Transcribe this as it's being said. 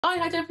I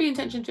had every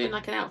intention of doing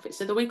like an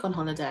outfits of the week on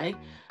holiday,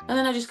 and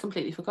then I just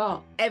completely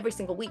forgot. Every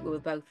single week we were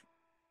both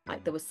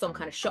like, there was some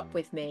kind of shop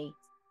with me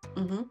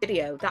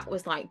video. That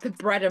was like the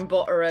bread and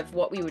butter of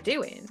what we were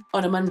doing.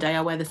 On a Monday,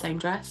 I wear the same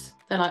dress.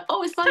 They're like,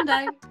 oh, it's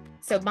Monday.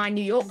 So my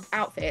New York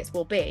outfits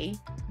will be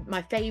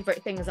my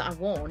favourite things that I've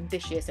worn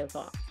this year so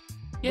far,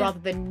 rather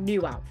than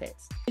new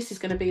outfits. This is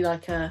going to be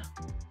like a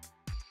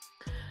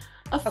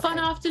fun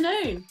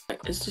afternoon.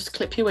 Let's just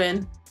clip you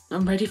in.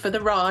 I'm ready for the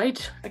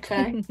ride.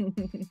 Okay.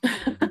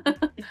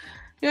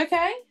 You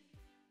okay?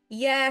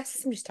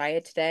 Yes, I'm just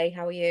tired today.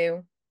 How are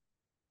you?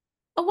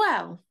 Oh,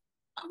 well,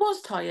 I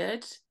was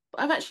tired,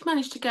 but I've actually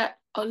managed to get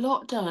a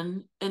lot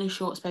done in a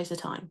short space of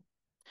time.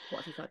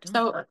 What have you got done?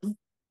 So,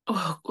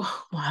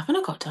 what haven't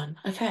I got done?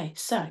 Okay,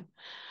 so, I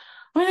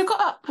mean, I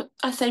got up,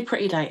 I say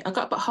pretty late. I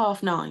got up at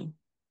 9:30,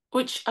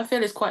 which I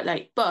feel is quite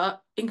late.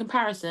 But in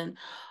comparison,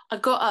 I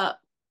got up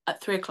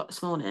at 3 o'clock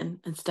this morning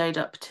and stayed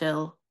up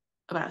till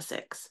about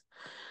 6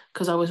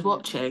 because I was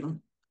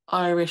watching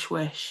Irish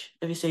Wish.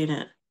 Have you seen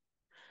it?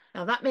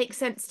 Now that makes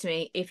sense to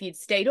me if you'd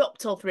stayed up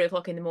till 3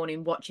 o'clock in the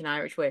morning watching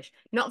Irish Wish.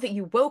 Not that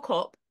you woke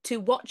up to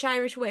watch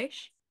Irish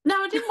Wish. No,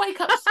 I didn't wake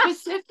up I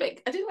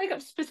didn't wake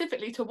up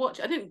specifically to watch.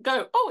 I didn't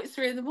go, oh, it's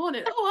 3 a.m. Oh,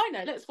 I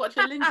know, let's watch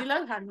a Lindsay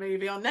Lohan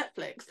movie on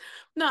Netflix.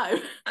 No.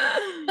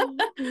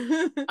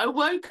 I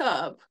woke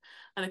up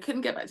and I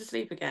couldn't get back to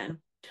sleep again.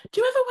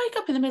 Do you ever wake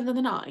up in the middle of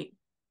the night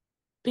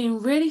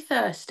being really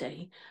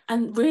thirsty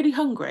and really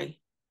hungry?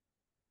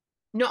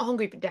 Not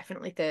hungry, but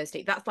definitely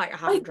thirsty. That's like I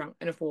haven't drank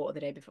enough water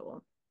the day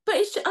before. But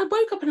it's just, I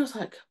woke up and I was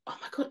like, oh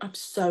my God, I'm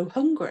so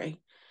hungry.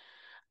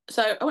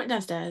 So I went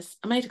downstairs,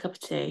 I made a cup of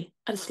tea,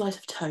 had a slice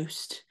of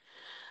toast,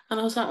 and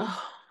I was like,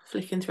 oh,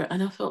 flicking through it.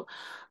 And I thought,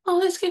 oh,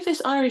 let's give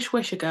this Irish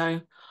Wish a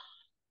go.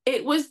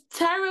 It was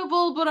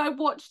terrible, but I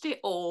watched it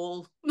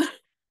all.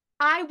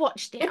 I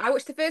watched it. I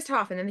watched the first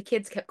half and then the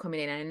kids kept coming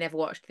in and I never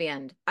watched the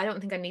end. I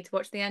don't think I need to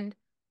watch the end.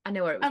 I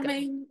know where it was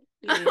going.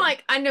 Mean,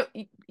 like, I know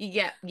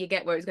you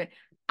get where it's going.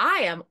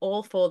 I am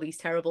all for these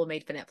terrible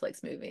made for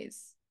Netflix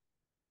movies.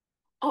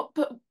 Oh,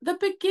 but the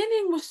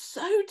beginning was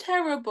so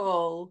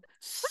terrible.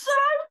 So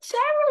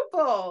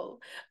terrible.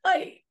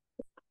 Like,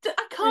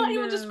 I can't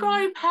even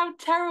describe how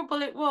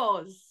terrible it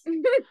was.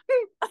 And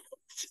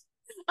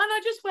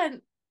I just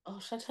went, oh,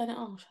 should I turn it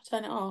off? Should I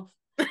turn it off?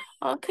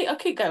 I'll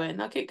keep going.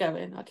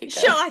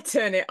 Shall I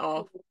turn it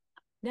off?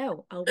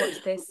 No, I'll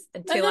watch this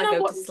until I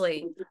go to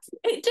sleep.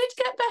 It did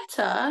get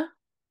better.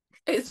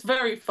 It's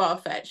very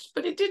far-fetched,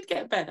 but it did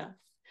get better.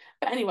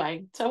 But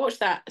anyway, so I watched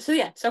that. So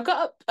yeah, so I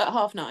got up at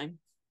 9:30.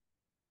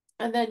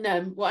 And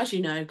then, well, as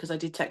you know, because I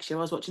did text you,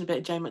 I was watching a bit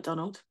of Jane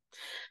McDonald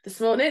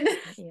this morning.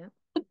 Yeah.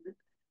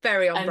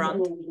 Very on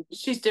brand.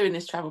 She's doing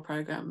this travel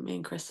program. Me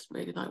and Chris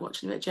really like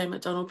watching a bit of Jane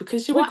McDonald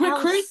because we're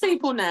cruise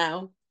people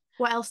now.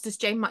 What else does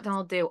Jane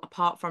McDonald do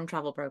apart from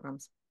travel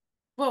programs?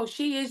 Well,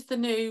 she is the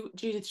new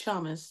Judith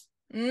Chalmers,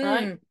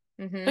 right?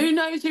 Who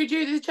knows who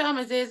Judith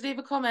Chalmers is? Leave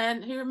a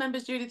comment. Who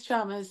remembers Judith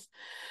Chalmers?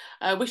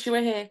 Wish you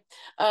were here.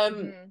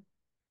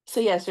 So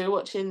yeah, so we're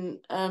watching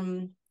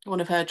one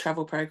of her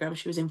travel programs.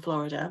 She was in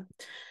Florida.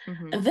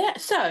 And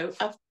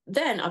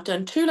I've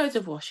done 2 loads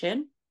of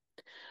washing.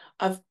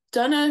 I've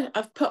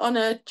put on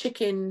a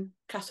chicken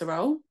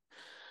casserole.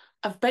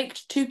 I've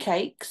baked 2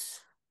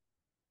 cakes.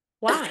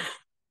 Why?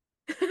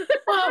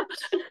 Well,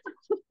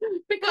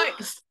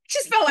 because it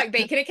just felt like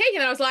baking a cake,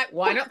 and I was like,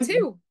 why not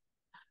 2?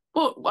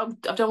 Well,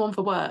 I've done one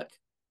for work.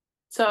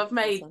 So I've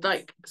made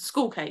like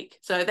school cake.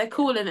 So they're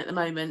cooling at the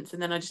moment,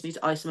 and then I just need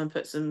to ice them and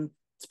put some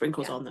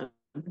sprinkles on them.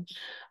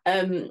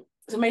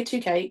 So I made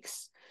 2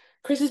 cakes.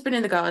 Chris has been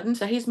in the garden,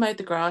 so he's mowed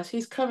the grass.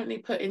 He's currently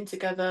putting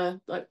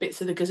together like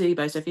bits of the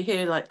gazebo. So if you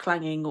hear like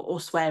clanging or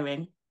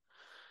swearing,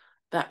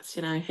 that's,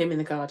 you know, him in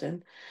the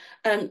garden.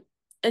 And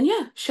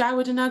yeah,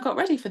 showered and now got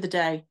ready for the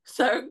day.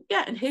 So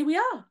yeah, and here we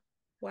are.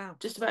 Wow.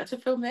 Just about to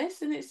film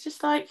this, and it's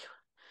just like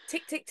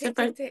tick, tick, tick,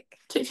 tick, tick.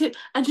 Tick, tick.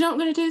 And do you know what I'm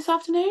going to do this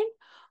afternoon?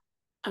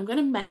 I'm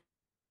going to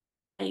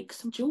make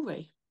some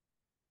jewellery.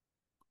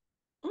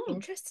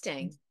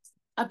 Interesting.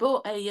 I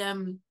bought a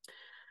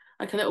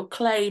like a little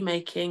clay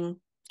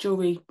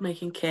jewellery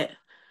making kit.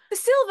 The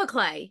silver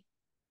clay?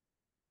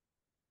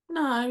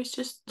 No, it's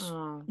just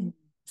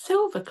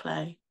silver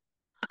clay.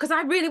 Because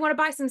I really want to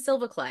buy some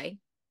silver clay.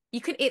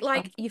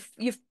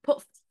 You've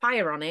put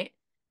fire on it,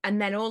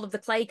 and then all of the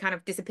clay kind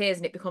of disappears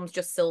and it becomes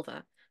just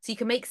silver. So you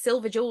can make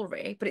silver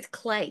jewellery, but it's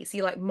clay. So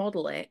you like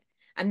model it,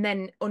 and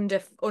then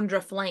under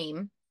a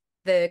flame,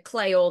 the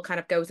clay all kind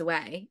of goes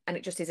away, and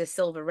it just is a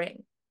silver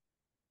ring.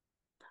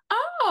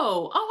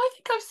 Oh, I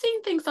think I've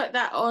seen things like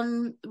that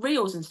on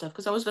reels and stuff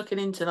because I was looking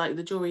into like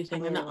the jewellery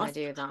thing, and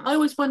I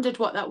always wondered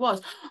what that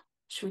was.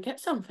 Should we get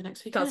some for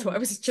next week? That's what I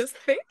was just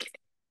thinking.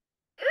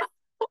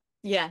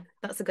 Yeah,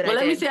 that's a good idea.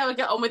 Well, let me see how I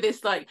get on with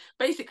this. Like,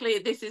 basically,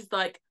 this is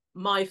like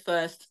my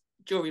first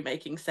jewellery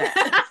making set.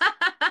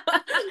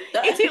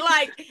 Is it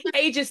like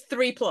ages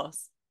 3+?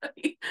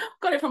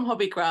 Got it from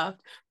Hobbycraft.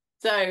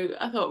 So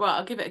I thought, right,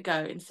 I'll give it a go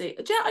and see.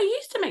 Do you know, I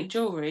used to make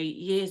jewellery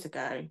years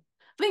ago.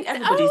 I think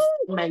everybody's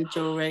made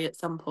jewellery at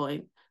some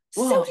point.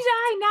 So What? did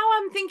I. Now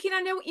I'm thinking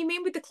I know what you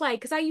mean with the clay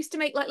because I used to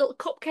make like little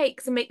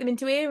cupcakes and make them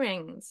into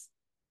earrings.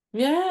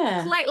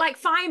 Yeah. Clay, like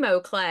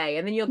Fimo clay,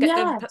 and then you'll get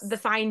the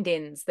Yes.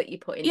 findings that you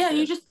put Yeah, into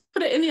you them. just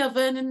put it in the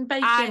oven and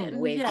bake I'm it,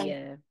 and with yeah,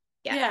 you.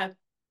 Yeah. yeah.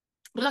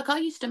 But like I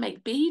used to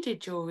make beaded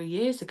jewelry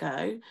years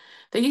ago.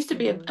 There used to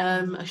be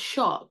a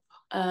shop.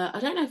 I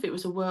don't know if it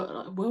was a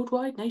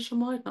worldwide,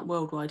 nationwide, not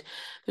worldwide.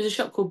 There was a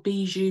shop called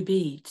Bijou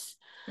Beads.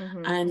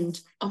 Mm-hmm.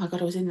 And oh my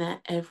God, I was in there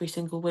every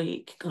single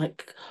week.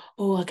 Like,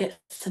 oh, I get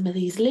some of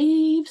these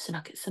leaves and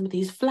I get some of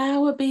these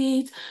flower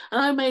beads.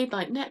 And I made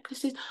like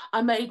necklaces.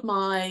 I made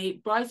my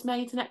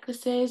bridesmaids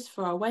necklaces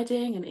for our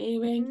wedding and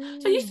earrings.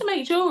 So I used Mm. to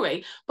make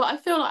jewelry, but I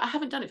feel like I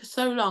haven't done it for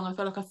so long. I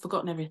feel like I've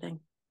forgotten everything.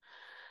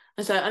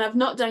 And I've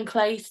not done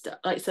clay stuff.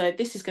 Like, so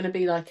this is going to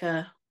be like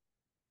a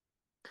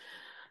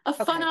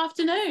fun Okay.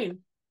 afternoon.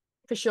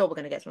 For sure, we're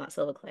going to get some of that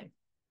silver clay.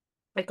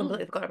 I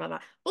completely Mm. forgot about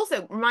that.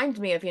 Also, reminds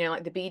me of,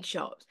 like the bead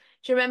shops.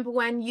 Do you remember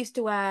when you used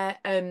to wear,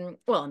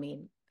 well, I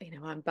mean,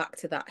 I'm back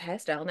to that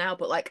hairstyle now,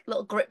 but like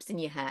little grips in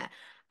your hair.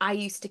 I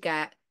used to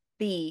get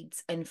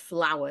beads and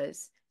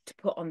flowers to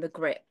put on the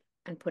grip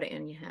and put it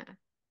in your hair.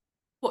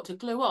 What to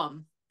glue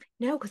on?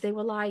 No, because they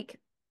were like,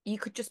 you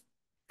could just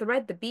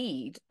thread the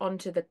bead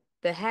onto the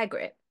hair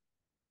grip.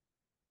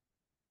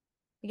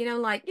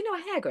 Like,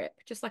 a hair grip,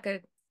 just like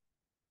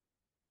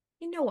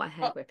what a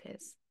hair Oh, grip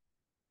is.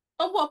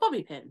 oh, what, a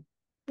bobby pin?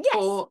 Yes.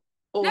 Or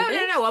No, or no,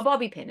 no, a this?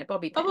 bobby pin, a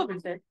bobby A pin. bobby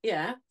pin.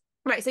 Yeah.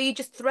 Right, so you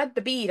just thread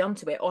the bead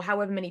onto it, or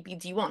however many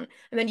beads you want,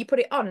 and then you put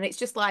it on, and it's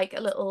just like a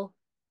little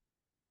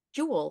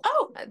jewel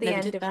Oh, at the never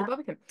end did of the that.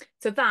 bobby pin.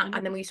 So that, I and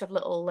then never. we used to have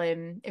little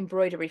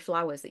embroidery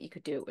flowers that you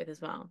could do it with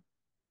as well.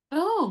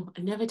 Oh,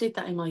 I never did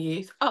that in my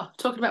youth. Oh,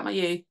 talking about my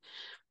youth,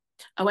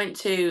 I went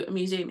to a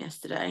museum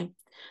yesterday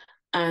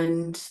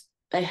and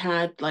they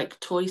had like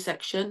toy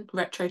section,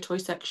 retro toy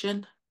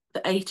section.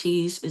 The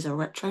 80s is a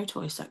retro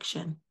toy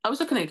section. I was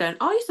looking at it going,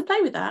 oh, I used to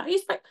play with that. I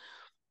used to play.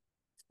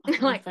 Oh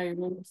God, Like, very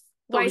rude.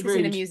 why Probably is this in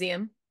a rude.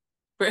 museum?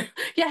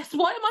 Yes,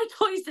 why are my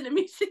toys in a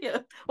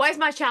museum? Why is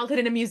my childhood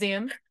in a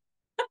museum?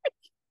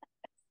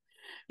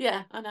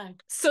 Yeah, I know. I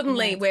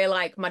Suddenly know. we're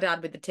like my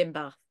dad with the tin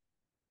bath.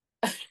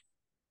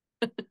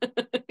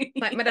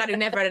 Like my dad who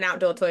never had an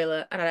outdoor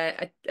toilet and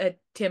had a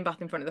tin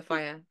bath in front of the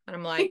fire. And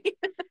I'm like,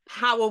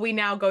 how are we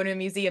now going to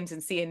museums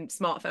and seeing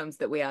smartphones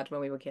that we had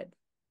when we were kids?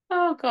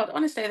 Oh God,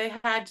 honestly, they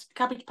had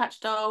Cabbage Patch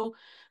Doll.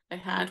 They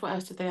had what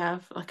else did they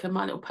have? Like a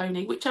My Little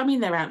Pony, which I mean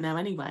they're out now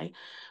anyway.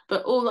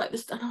 But all like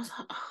this, and I was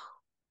like, oh,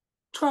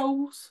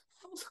 trolls.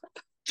 I was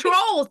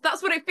Trolls.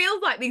 That's what it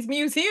feels like. These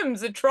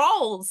museums are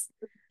trolls.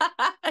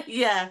 like,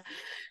 yeah,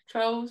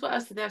 trolls. What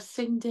else did they have?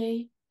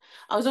 Cindy.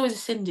 I was always a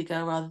Cindy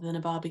girl rather than a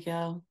Barbie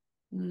girl.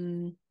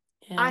 Mm,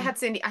 I yeah, had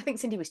Cindy. I think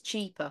Cindy was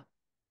cheaper.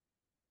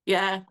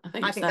 yeah, I I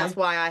think think that's so.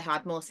 why I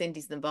had more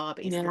Cindy's than Barbies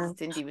because Yeah,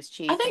 Cindy was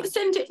I think cheaper.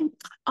 Cindy.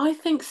 I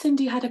think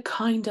Cindy had a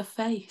kinder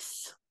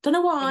face. Don't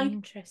know why.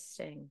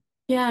 Interesting.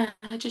 Yeah,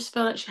 I just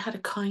feel like she had a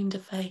kinder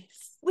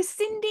face. Was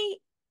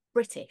Cindy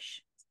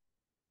British?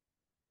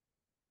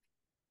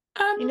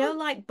 Um,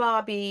 Like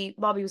Barbie.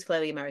 Barbie was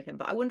clearly American,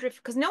 but I wonder if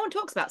because no one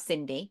talks about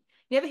Cindy.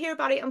 You never hear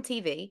about it on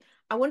TV.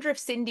 I wonder if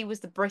Cindy was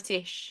the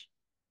British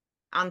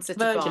answer to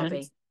Virgin.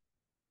 Barbie.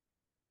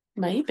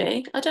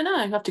 Maybe. I don't know.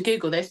 I have to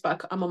Google this,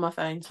 but I'm on my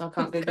phone, so I I'm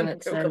can't Google gonna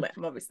it. So Google it.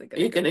 I'm obviously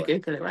gonna you're going to Google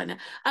it. Google it right now.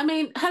 I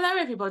mean, hello,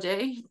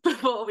 everybody,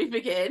 before we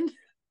begin.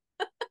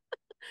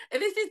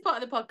 This is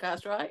part of the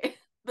podcast, right?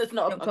 That's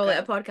not a Don't call it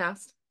a podcast.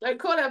 podcast. Don't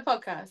call it a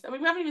podcast. I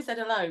mean, we haven't even said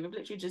hello. We've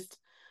literally just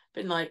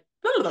been like,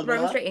 blah, blah, Throw them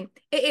blah. straight in.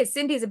 It is.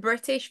 Cindy is a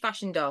British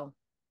fashion doll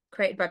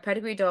created by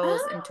Pedigree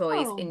Dolls and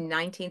Toys Oh, in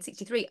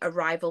 1963, a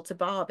rival to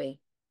Barbie.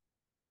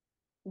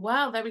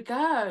 wow. There we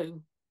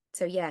go.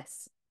 So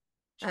yes.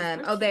 She's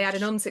Oh, they had an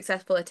British.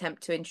 unsuccessful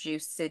attempt to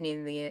introduce Cindy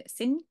in the United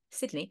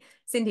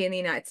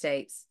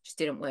States. Just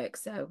didn't work.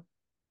 So,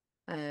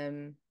 oh,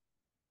 and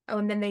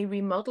then they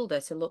remodeled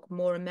her to look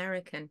more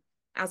American.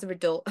 As a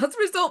result,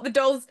 the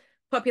doll's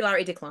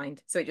popularity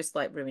declined. So it just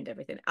like ruined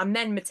everything. And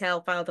then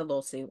Mattel filed a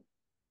lawsuit,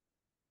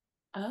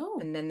 Oh.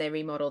 and then they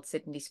remodeled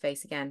Cindy's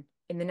face again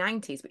in the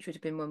 90s, which would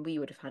have been when we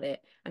would have had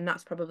it. And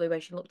that's probably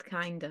where she looked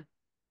kinder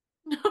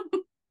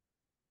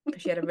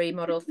because she had a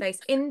remodeled face.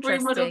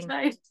 Remodeled Interesting.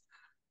 face.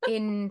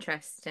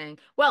 Interesting.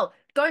 Well,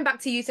 going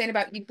back to you saying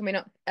about you coming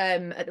up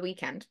at the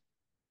weekend,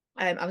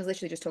 I was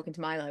literally just talking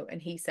to Milo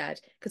and he said,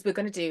 because we're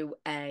going to do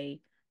a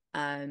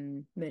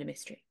murder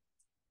mystery.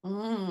 I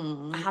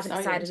I'm haven't decided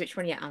excited. which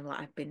one yet.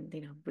 I've been,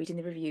 reading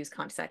the reviews,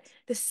 can't decide.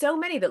 There's so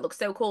many that look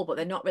so cool, but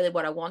they're not really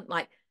what I want.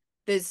 Like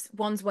there's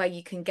ones where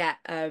you get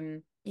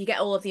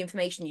all of the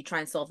information, you try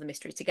and solve the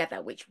mystery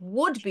together, which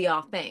would be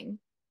our thing,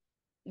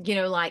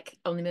 like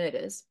Only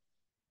Murders,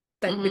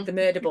 like with the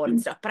murder board and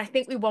Hmm. stuff. But I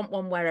think we want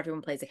one where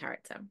everyone plays a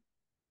character.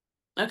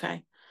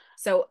 Okay.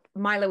 So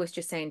Milo was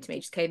just saying to me,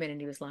 just came in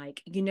and he was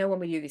like, when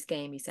we do this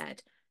game, he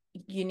said,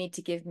 you need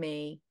to give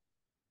me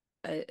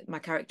my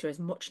character as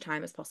much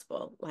time as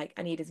possible. Like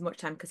I need as much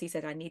time because he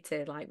said I need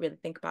to like really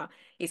think about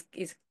his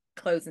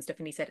clothes and stuff.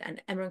 And he said,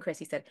 and Emma and Chris,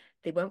 he said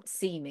they won't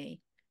see me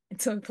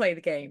until we play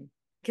the game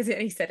because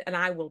he said, and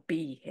I will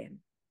be him.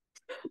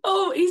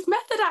 Oh, he's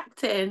method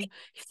acting.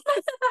 He's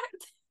method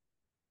acting.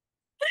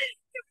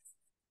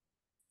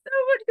 So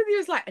much because he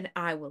was like, and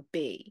I will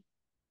be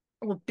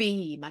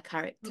my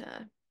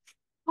character.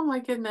 Oh my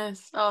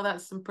goodness. Oh,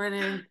 that's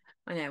brilliant.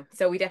 I know.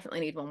 So we definitely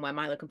need one where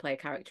Milo can play a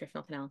character, if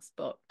nothing else.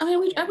 But I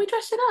mean, yeah, are we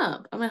dressing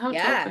up? I mean, I haven't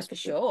told yeah, Chris. for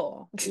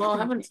sure. Well, I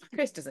haven't.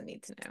 Chris doesn't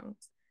need to know.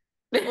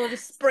 We'll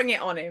just spring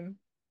it on him.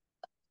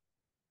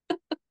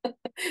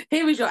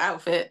 Here is your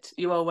outfit.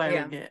 You are Yeah.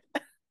 wearing it.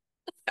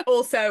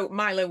 Also,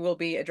 Milo will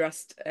be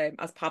addressed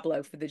as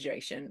Pablo for the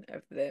duration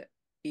of the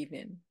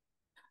evening.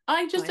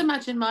 I just Like,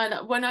 imagine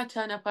Milo when I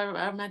turn up.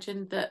 I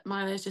imagine that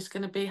Milo's just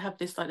going to have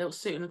this like little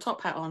suit and a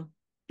top hat on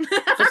for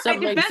it some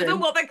depends on reason.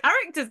 what the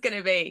character's going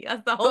to be.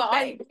 That's the But whole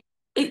thing.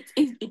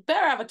 it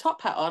better have a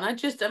top hat on. I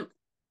just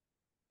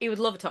He would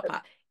love a top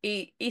hat.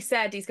 He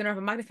said he's going to have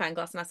a magnifying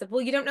glass, and I said,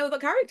 "Well, you don't know what the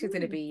character's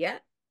going to be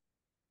yet."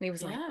 And he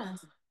was like, yeah.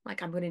 "Oh,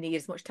 like I'm going to need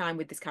as much time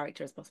with this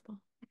character as possible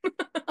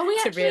Are we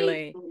to actually?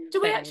 really Do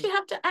we bed him in." actually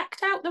have to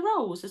act out the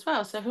roles as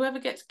well? So whoever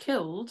gets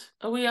killed,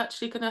 are we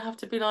actually going to have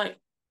to be like?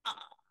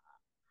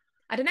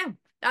 I don't know.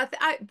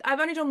 I've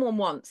only done one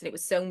once, and it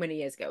was so many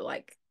years ago,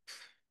 like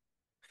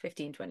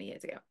 15, 20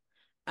 years ago.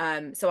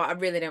 So I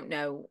really don't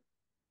know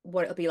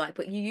what it'll be like,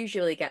 but you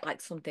usually get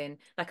like something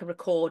like a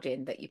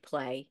recording that you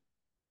play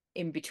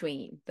in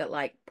between that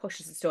like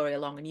pushes the story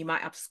along, and you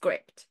might have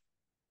script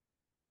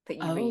that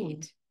you Oh,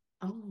 read.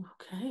 oh,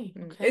 okay,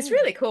 It's okay.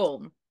 really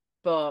cool,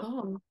 but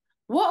Oh,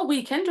 what a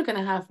weekend we're going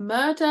to have!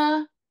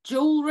 Murder,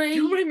 jewelry.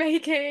 jewelry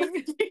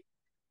making.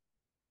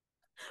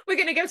 We're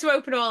gonna go to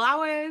open all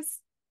hours.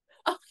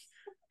 Oh,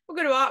 We're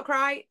going to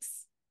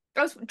Arkwright's.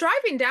 I was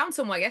driving down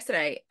somewhere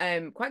yesterday,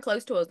 quite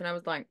close to us, and I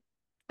was like,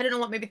 I don't know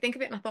what made me think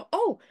of it. And I thought,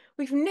 oh,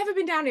 we've never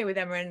been down here with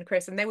Emma and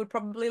Chris, and they would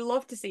probably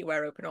love to see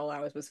where Open All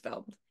Hours was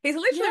filmed. He's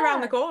literally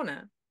around the yeah,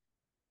 corner.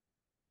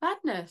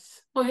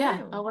 madness. Well, I yeah,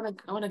 know. I want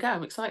to go.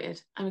 I'm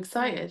excited. I'm I know.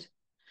 excited.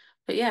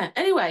 But yeah,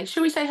 anyway,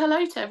 shall we say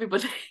hello to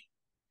everybody?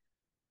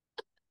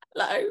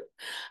 Hello,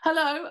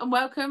 hello, and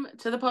welcome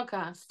to the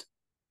podcast.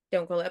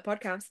 Don't call it a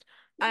podcast.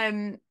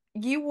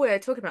 You were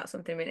talking about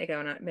something a minute ago,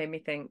 and it made me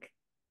think.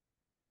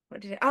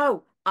 What did it?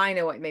 Oh, I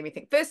know what it made me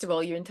think. First of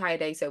all, your entire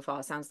day so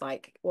far sounds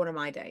like one of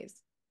my days.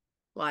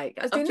 Like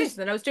I was I've doing this, just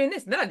and then I was doing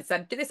this, and then I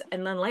decided to do this,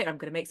 and then later I'm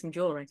going to make some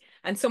jewelry.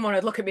 And someone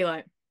would look at me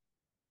like,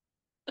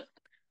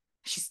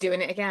 she's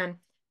doing it again.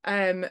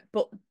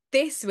 But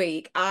this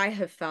week I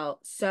have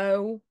felt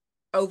so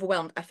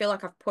overwhelmed. I feel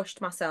like I've pushed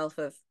myself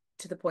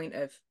to the point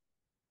of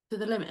to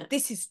the limit.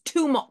 this is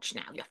too much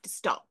now. You have to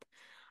stop.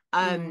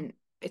 Mm.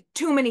 It's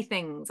too many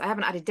things. I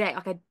haven't had a day.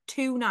 Like I had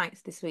 2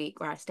 nights this week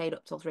where I stayed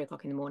up till 3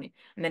 o'clock in the morning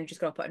and then just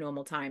got up at a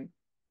normal time.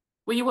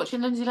 Were you watching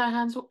Lindsay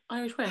Lohan's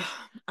Irish Wish?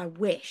 I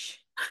wish.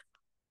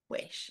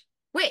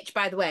 Which,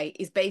 by the way,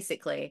 is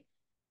basically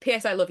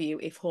P.S. I love you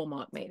if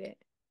Hallmark made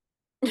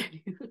it.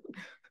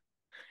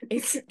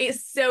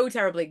 It's so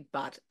terribly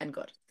bad and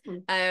good.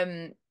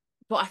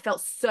 But I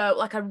felt so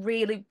like I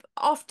really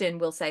often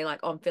will say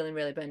like, oh, I'm feeling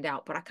really burned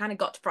out. But I kind of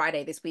got to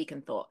Friday this week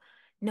and thought,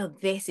 no,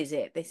 this is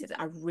it. This is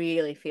I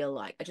really feel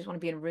like I just want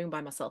to be in a room by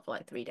myself for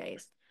like 3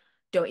 days.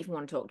 Don't even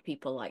want to talk to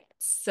people, like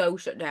so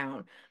shut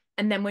down.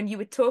 And then when you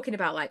were talking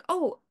about like,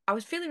 oh, I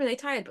was feeling really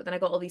tired, but then I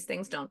got all these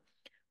things done.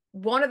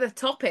 One of the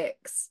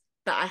topics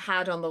that I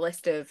had on the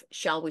list of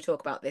shall we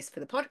talk about this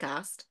for the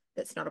podcast,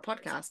 that's not a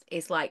podcast,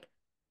 is like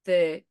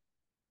the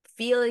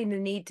feeling the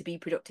need to be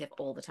productive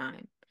all the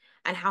time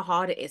and how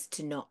hard it is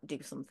to not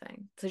do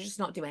something, to just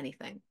not do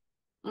anything.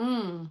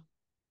 Mm.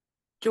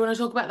 Do you want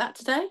to talk about that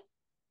today?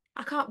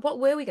 I can't, what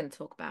were we going to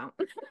talk about?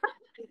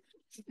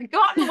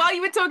 Forgotten while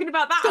you were talking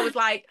about that. I was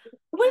like,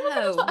 I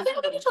think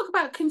we're going to talk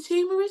about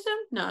consumerism.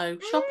 No,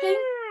 shopping.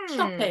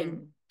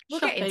 Shopping. We'll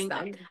get into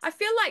that. I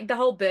feel like the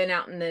whole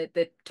burnout and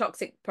the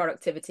toxic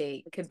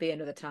productivity could be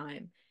another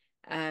time.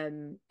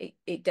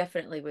 It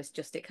definitely was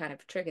just, it kind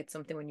of triggered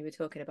something when you were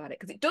talking about it,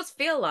 because it does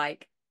feel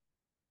like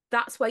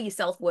that's where your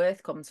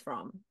self-worth comes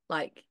from.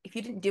 Like if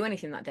you didn't do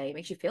anything that day, it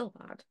makes you feel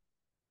bad.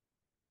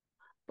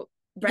 But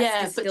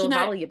rest is still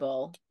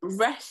valuable.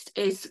 Rest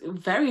is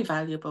very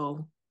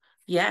valuable.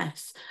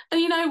 Yes. And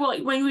you know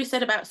what, when we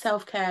said about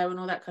self-care and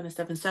all that kind of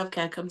stuff, and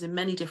self-care comes in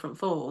many different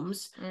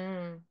forms,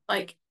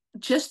 like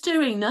just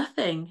doing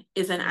nothing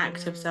is an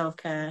act of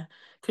self-care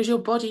because your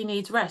body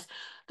needs rest.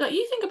 Like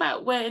you think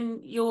about when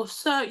you're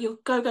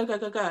go, go, go,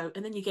 go, go,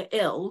 and then you get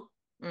ill.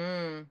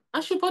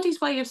 That's your body's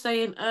way of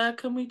saying,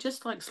 can we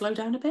just like slow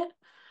down a bit?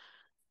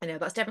 I know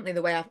that's definitely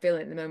the way I feel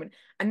at the moment.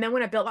 And then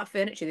when I built that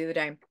furniture the other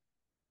day,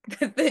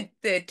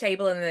 the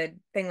table and the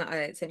thing that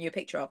I sent you a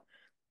picture of,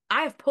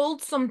 I have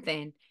pulled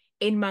something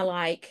in my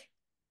like,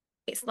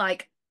 it's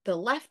like the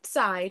left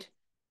side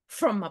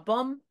from my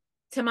bum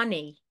to my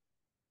knee,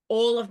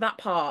 all of that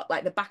part,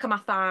 like the back of my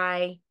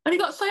thigh. And you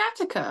got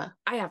sciatica?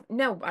 I have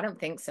no, I don't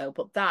think so,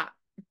 but that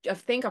I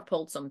think I've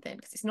pulled something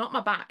because it's not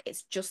my back.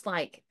 It's just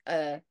like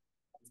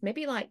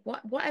maybe like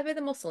whatever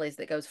the muscle is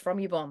that goes from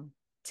your bum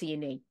to your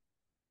knee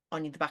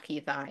on the back of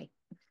your thigh.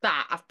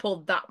 That I've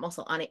pulled that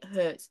muscle and it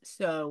hurts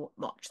so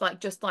much. Like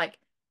just like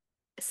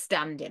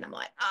standing, I'm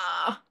like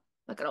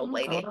like an old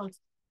lady. God.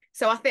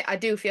 So I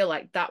do feel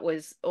like that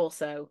was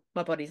also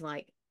my body's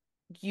like,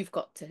 you've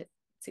got to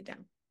sit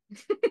down.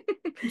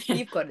 Yeah.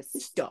 You've got to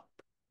Just stop.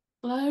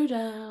 slow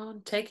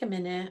down, take a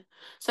minute.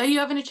 So are you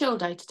having a chill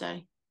day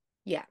today?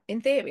 Yeah,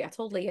 in theory, I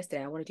told Lee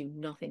yesterday I want to do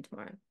nothing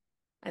tomorrow.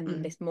 And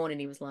then Mm. this morning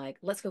he was like,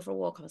 let's go for a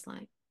walk. I was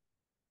like,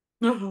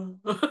 Oh.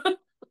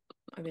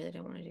 I really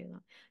don't want to do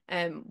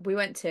that. We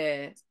went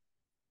to,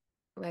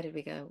 where did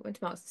we go? We went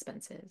to Marks and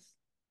Spencer's,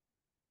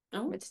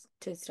 went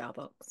to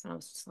Starbucks, and I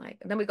was just like,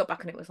 and then we got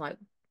back and it was like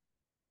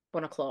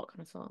 1 o'clock,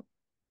 and I thought,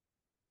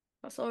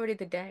 that's already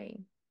the day.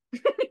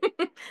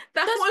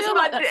 That Does was feel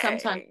my like that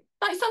sometimes. day.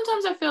 Like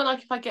sometimes I feel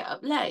like if I get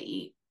up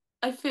late,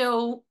 I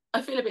feel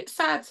a bit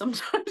sad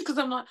sometimes because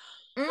I'm like,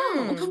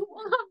 oh, Mm.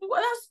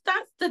 well,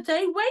 that's the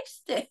day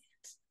wasted.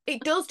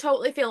 It does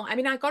totally feel. I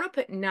mean, I got up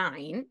at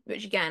 9,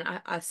 which again,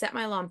 I set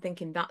my alarm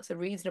thinking that's a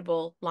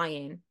reasonable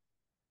lie-in.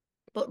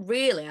 But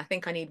really, I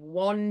think I need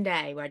one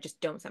day where I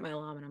just don't set my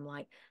alarm and I'm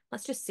like,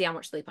 let's just see how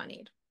much sleep I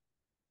need.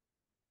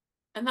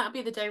 And that'll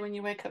be the day when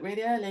you wake up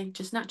really early,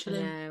 just I naturally.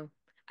 know.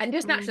 And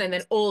just naturally, Mm. and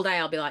then all day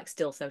I'll be like,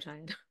 still so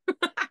tired.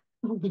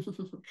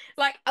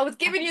 Like, I was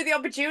giving you the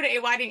opportunity.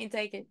 Why didn't you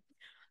take it?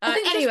 I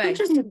think just Anyway,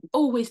 because you're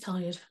always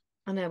tired.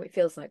 I know it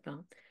feels like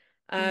that.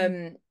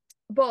 Mm. Um,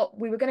 but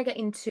we were going to get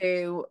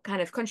into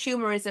kind of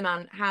consumerism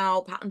and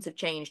how patterns have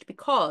changed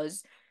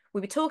because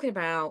we were talking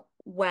about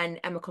when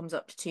Emma comes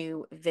up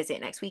to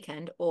visit next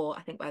weekend, or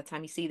I think by the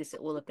time you see this,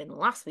 it will have been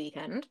last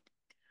weekend.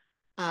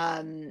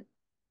 Um,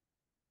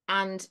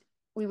 and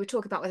we were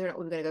talking about whether or not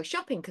we were going to go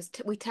shopping because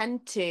we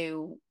tend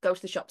to go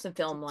to the shops and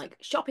film like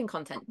shopping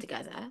content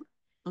together.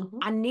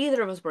 Mhm. And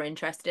neither of us were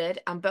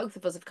interested, and both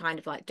of us have kind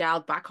of like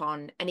dialed back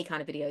on any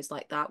kind of videos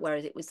like that.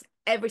 Whereas it was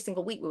every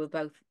single week we were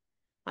both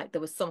like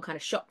there was some kind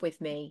of shop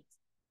with me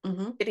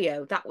Mhm.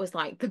 video. That was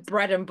like the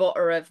bread and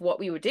butter of what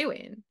we were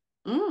doing.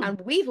 Mm.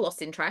 And we've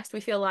lost interest.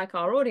 We feel like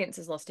our audience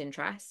has lost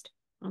interest.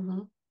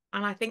 Mhm.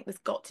 And I think there's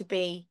got to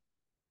be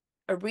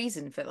a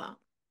reason for that.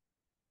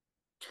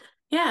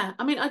 Yeah,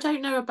 I mean, I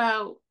don't know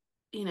about,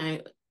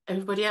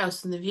 everybody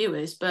else and the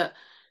viewers, but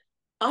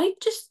I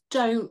just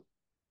don't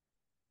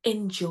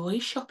enjoy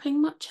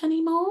shopping much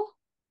anymore.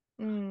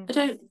 Mm, I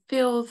don't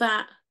feel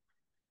that.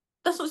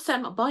 That's not to say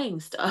I'm not buying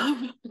stuff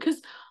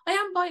because I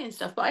am buying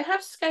stuff, but I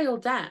have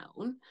scaled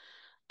down.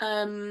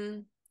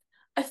 Um,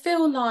 I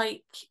feel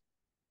like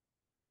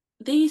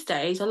these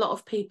days a lot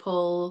of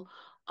people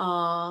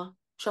are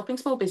shopping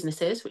small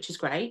businesses, which is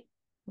great,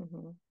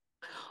 mhm.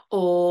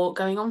 or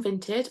going on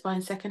Vinted,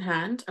 buying second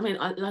hand. I mean,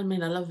 I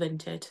love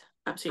Vinted,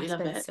 I absolutely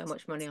love spend it. so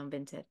much money on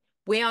Vinted.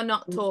 We are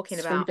not talking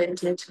It's from about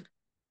Vinted.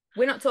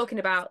 we're not talking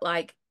about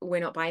like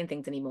we're not buying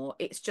things anymore.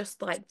 It's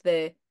just like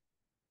the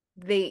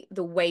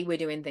way we're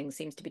doing things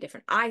seems to be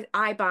different.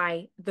 I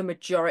buy the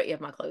majority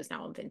of my clothes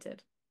now on Vinted.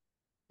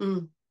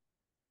 Mm,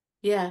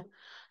 yeah.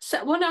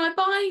 So, well, no, I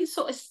buy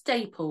sort of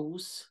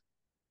staples,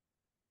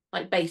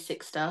 like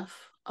basic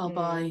stuff. I'll Mm,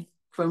 buy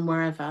from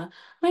wherever.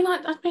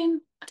 I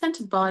tend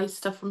to buy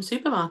stuff from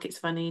supermarkets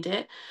if I need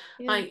it.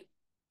 yeah, Like,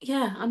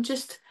 yeah, I don't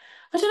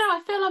know.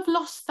 I feel I've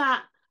lost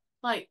that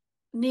like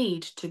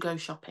need to go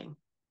shopping.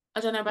 I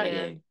don't know about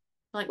yeah. you.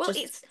 Like, Well,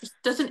 just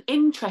doesn't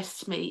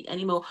interest me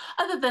anymore.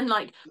 Other than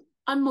like,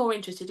 I'm more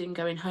interested in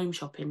going home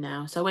shopping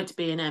now. So I went to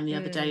B&M the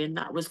other mm, day, and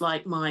that was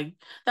like my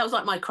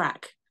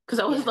crack because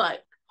I was yeah.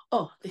 like,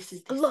 oh,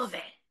 I this love is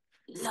it.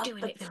 It's love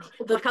doing the it for me.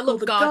 all Like the I all love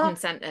the garden gar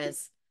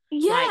centers,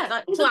 yeah, like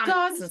like all the plants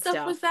garden and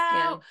stuff was stuff.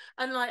 Yeah. out,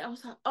 and like I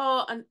was like,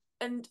 oh,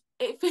 and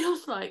it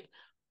feels like,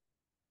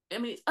 I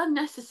mean, it's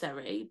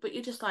unnecessary, but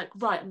you're just like,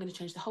 right, I'm going to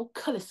change the whole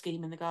color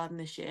scheme in the garden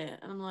this year,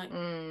 and I'm like,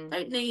 Mm,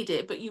 don't need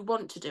it, but you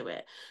want to do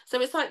it,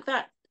 so it's like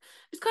that.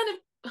 It's kind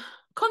of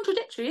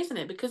contradictory, isn't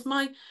it? Because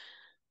my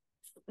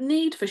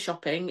need for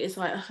shopping is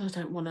like, "Oh,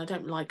 I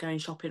don't like going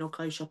shopping or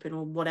clothes shopping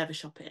or whatever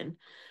shopping,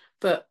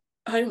 but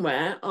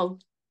homeware, I'll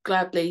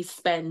gladly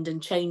spend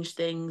and change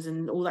things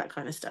and all that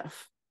kind of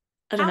stuff.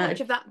 I don't how know.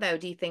 much of that though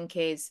do you think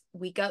is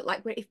we go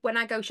like if when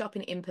I go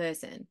shopping in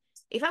person,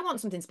 if I want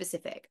something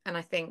specific and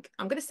I think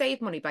I'm going to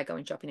save money by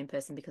going shopping in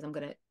person because I'm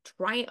going to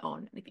try it on,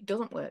 and if it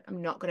doesn't work,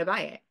 I'm not going to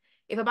buy it.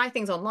 If I buy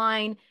things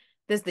online,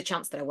 there's the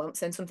chance that I won't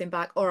send something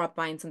back, or I'm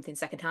buying something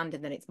secondhand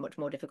and then it's much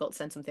more difficult to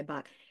send something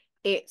back.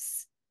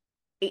 It's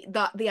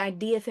that the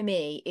idea for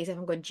me is if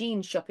I'm going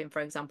jeans shopping,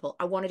 for example,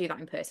 I want to do that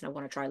in person. I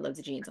want to try loads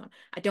of jeans on.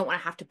 I don't want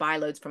to have to buy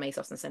loads from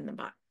ASOS and send them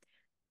back.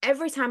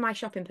 Every time I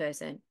shop in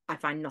person, I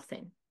find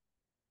nothing.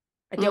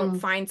 I don't Mm,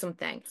 find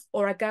something.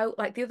 Or I go,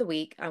 like the other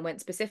week, I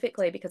went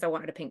specifically because I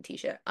wanted a pink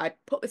t-shirt. I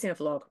put this in a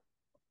vlog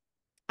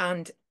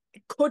and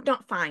could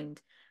not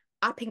find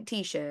a pink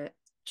t-shirt,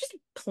 just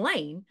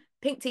plain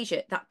pink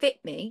t-shirt that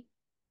fit me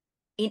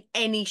in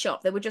any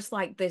shop. They were just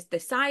like the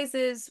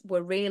sizes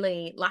were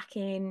really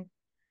lacking.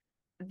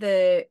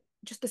 The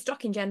just the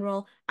stock in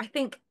general. I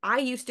think I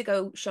used to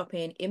go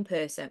shopping in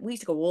person. We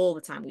used to go all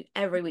the time.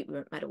 Every week we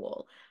were at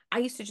Meadowall. I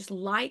used to just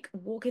like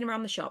walking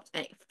around the shops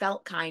and it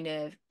felt kind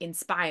of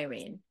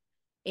inspiring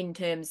in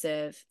terms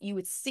of you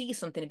would see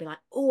something and be like,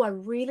 oh, I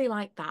really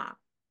like that.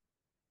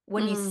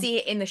 When you mm, see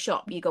it in the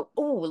shop, you go,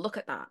 oh, look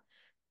at that.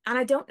 And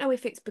I don't know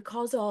if it's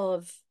because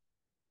of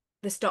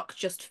the stock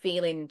just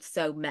feeling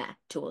so meh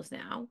to us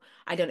now.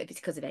 I don't know if it's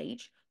because of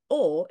age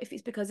or if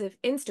it's because of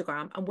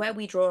Instagram and where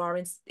we draw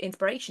our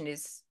inspiration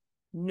is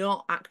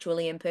not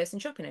actually in-person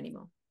shopping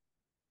anymore.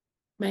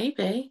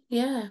 Maybe,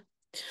 yeah.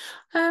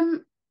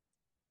 Um,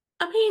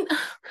 I mean,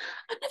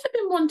 I've never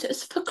been one to,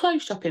 for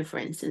clothes shopping, for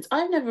instance,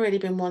 I've never really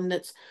been one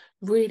that's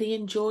really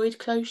enjoyed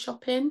clothes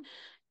shopping,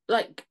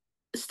 like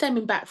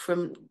stemming back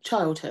from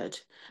childhood,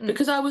 Mm,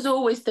 because I was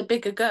always the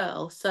bigger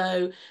girl,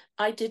 so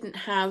I didn't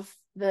have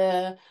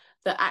the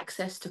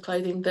access to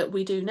clothing that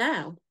we do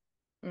now.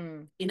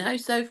 mm,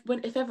 So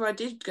if ever I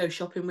did go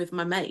shopping with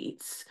my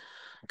mates,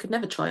 I could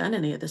never try on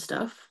any of the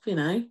stuff,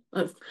 mm,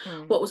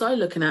 what was I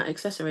looking at?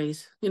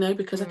 Accessories,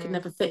 because I could mm.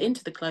 never fit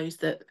into the clothes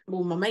that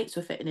all my mates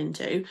were fitting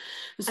into. And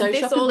So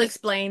this shopping all was,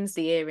 explains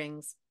the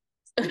earrings.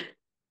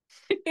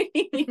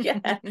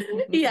 yeah,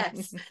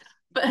 yes.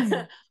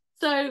 But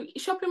so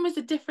shopping was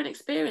a different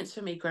experience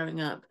for me growing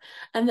up.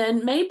 And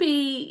then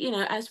maybe,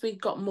 as we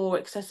got more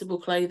accessible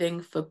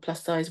clothing for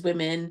plus size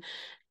women,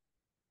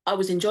 I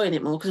was enjoying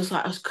it more because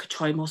I was like, could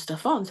try more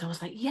stuff on. So I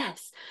was like,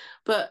 yes.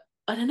 But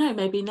I don't know,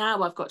 maybe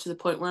now I've got to the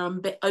point where I'm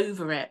a bit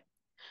over it.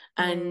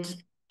 And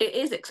Mm. it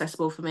is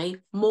accessible for me,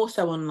 more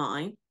so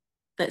online,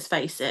 let's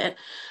face it.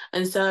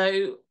 And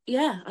so,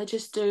 yeah, I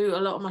just do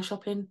a lot of my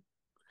shopping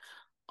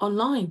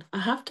online. I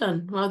have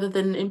done rather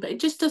than in, but it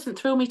just doesn't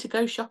thrill me to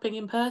go shopping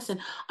in person.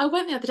 I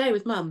went the other day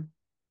with mum.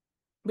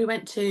 We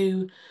went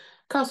to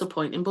Castle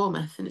Point in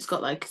Bournemouth, and it's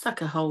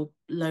like a whole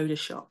load of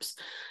shops.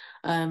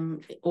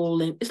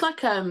 All in, it's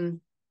like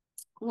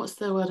what's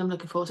the word I'm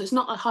looking for? So it's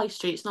not a high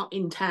street, it's not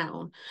in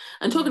town.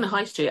 And talking to Mm.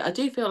 high street, I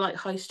do feel like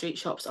high street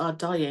shops are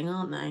dying,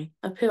 aren't they?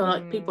 I feel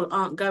like people Mm.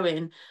 aren't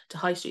going to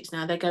high streets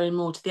now. They're going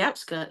more to the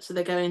outskirts. So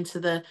they're going to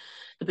the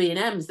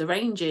B&Ms, the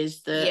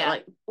ranges, the Yeah.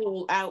 like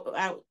all out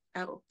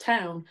of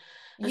town.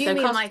 And You so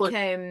mean Castle like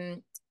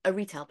Point, a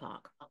retail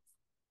park?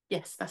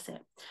 yes, that's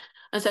it.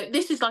 And so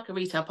this is like a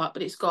retail park,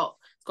 but it's got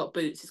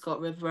Boots, it's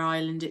got River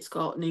Island, it's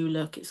got New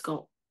Look, it's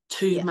got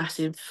two Yeah.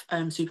 massive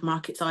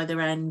supermarkets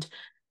either end.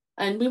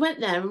 And we went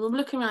there and we were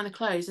looking around the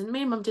clothes, and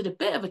me and mum did a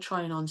bit of a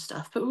trying on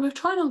stuff, but we were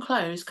trying on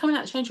clothes, coming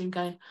out the change room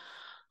going,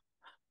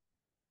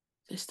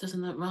 this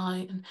doesn't look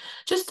right, and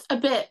just a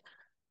bit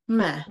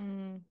meh.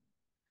 Mm.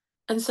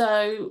 And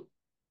so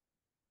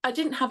I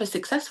didn't have a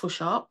successful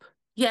shop,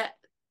 yet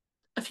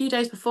a few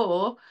days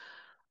before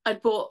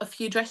I'd bought a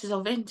few dresses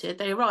on Vinted,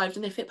 they arrived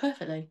and they fit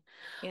perfectly.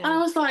 And I Yeah.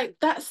 was like,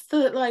 that's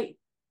the like,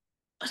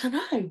 I don't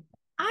know.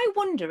 I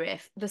wonder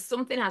if there's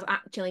something has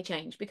actually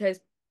changed because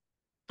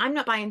I'm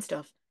not buying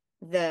stuff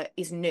that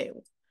is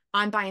new.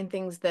 I'm buying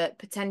things that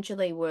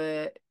potentially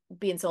were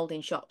being sold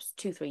in shops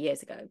 2, 3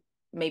 years ago,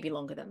 maybe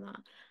longer than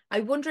that.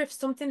 I wonder if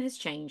something has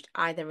changed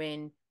either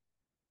in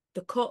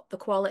the cut, the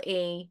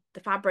quality, the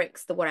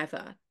fabrics, the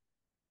whatever.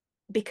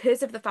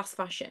 Because of the fast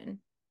fashion,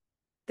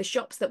 the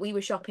shops that we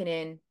were shopping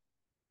in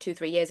 2,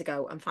 3 years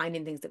ago and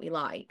finding things that we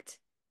liked,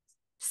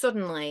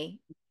 suddenly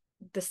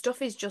the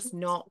stuff is just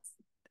not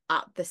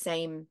at the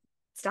same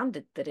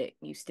standard that it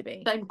used to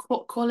be. Same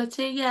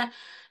quality, yeah.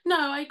 No,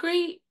 I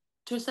agree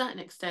to a certain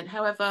extent.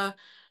 However,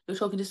 you're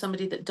talking to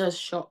somebody that does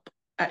shop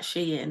at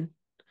Shein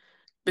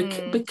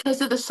Mm,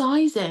 because of the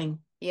sizing.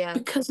 yeah.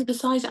 Because of the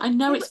sizing. I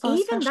know Yeah, it's but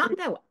fast even fashion.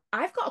 that though,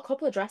 I've got a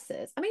couple of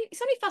dresses. I mean,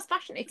 it's only fast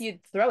fashion if you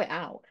throw it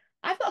out.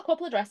 I've got a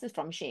couple of dresses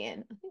from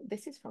Shein. I think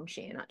this is from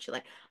Shein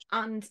actually.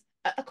 And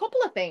a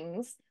couple of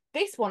things.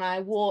 This one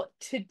I wore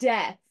to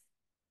death.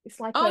 It's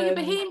like Oh, your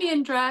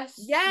bohemian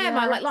dress. yeah,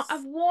 my like Yes.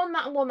 I've worn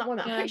that and worn that one.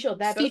 I'm Yeah. pretty sure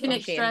they're both Stevie from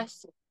Nicks Shein.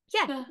 dress.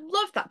 Yeah, Yeah.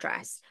 love that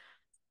dress.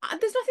 And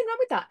there's nothing wrong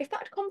with that. If that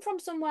had come from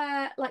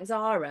somewhere like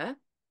Zara,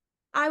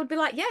 I would be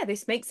like, yeah,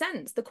 this makes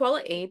sense. The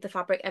quality, the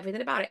fabric,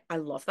 everything about it. I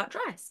love that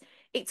dress.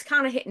 It's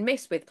kind of hit and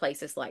miss with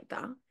places like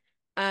that.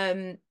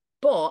 Um,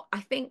 but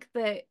I think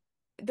that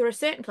there are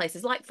certain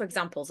places, like for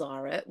example,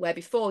 Zara, where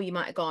before you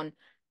might have gone,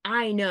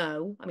 I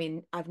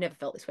mean, I've never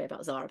felt this way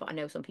about Zara, but I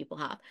know some people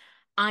have.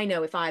 I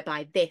know if I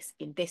buy this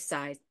in this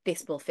size,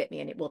 this will fit me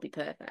and it will be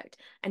perfect.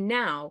 And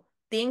now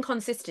the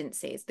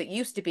inconsistencies that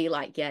used to be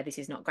like, yeah, this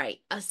is not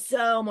great, are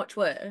so much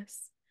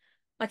worse.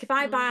 Like if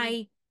I Mm,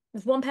 buy,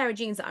 there's one pair of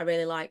jeans that I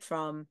really like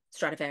from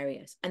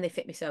Stradivarius and they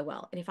fit me so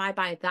well. And if I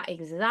buy that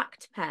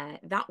exact pair,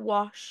 that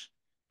wash,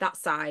 that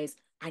size,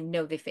 I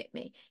know they fit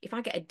me. If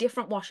I get a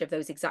different wash of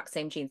those exact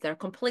same jeans, they're a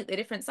completely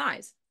different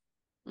size.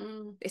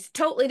 mm, It's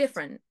totally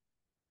different.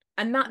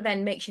 And that mm.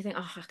 then makes you think,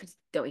 oh, I just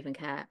don't even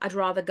care. I'd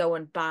rather go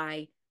and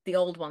buy the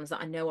old ones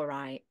that I know are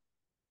right.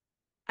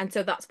 And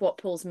so that's what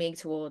pulls me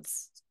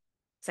towards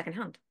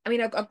secondhand. I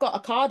mean, I've got a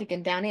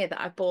cardigan down here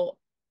that I bought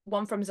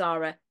one from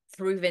Zara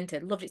through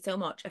Vinted. Loved it so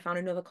much. I found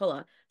another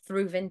colour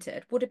through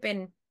Vinted. Would have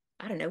been,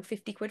 I don't know,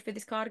 50 quid for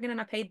this cardigan, and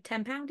I paid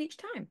 £10 each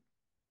time.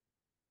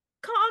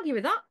 Can't argue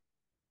with that.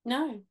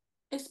 No.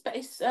 It's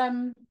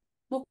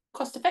more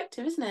cost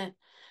effective, isn't it?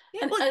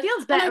 Yeah, And well, it and, feels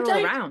and better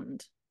all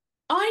around.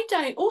 I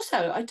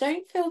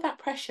don't feel that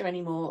pressure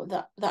anymore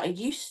that I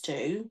used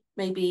to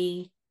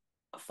maybe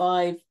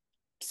 5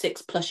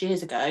 6+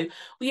 years ago.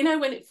 Well,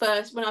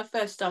 when I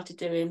first started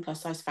doing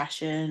plus size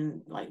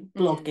fashion, like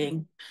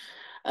Mm.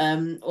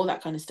 blogging, all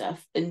that kind of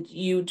stuff, and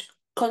you'd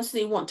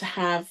constantly want to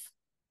have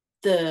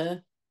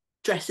the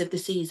dress of the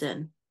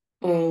season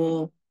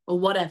Mm. or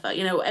whatever.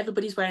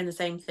 Everybody's wearing the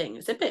same thing.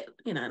 It's a bit,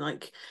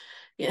 like,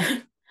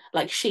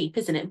 like sheep,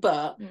 isn't it?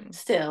 But Mm.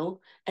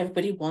 still,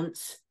 everybody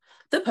wants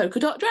the polka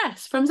dot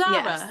dress from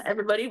Zara. Yes.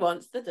 Everybody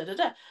wants the da da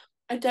da.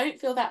 I don't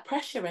feel that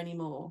pressure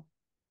anymore.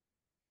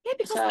 Yeah,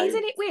 because So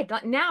isn't it weird?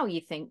 Like now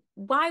you think,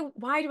 why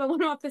do I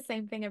want to have the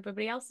same thing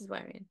everybody else is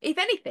wearing? If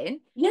anything,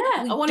 yeah,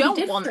 I we want to be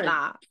don't want different.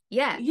 that.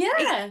 Yeah.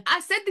 Yeah. I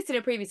said this in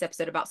a previous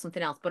episode about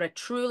something else, but I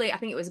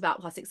think it was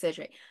about plastic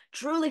surgery.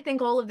 Truly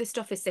think all of this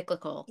stuff is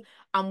cyclical.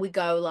 And we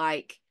go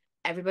like,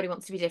 everybody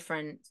wants to be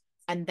different.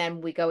 And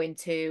then we go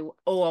into,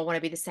 oh, I want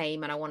to be the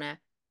same and I want to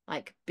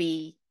like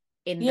be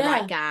in the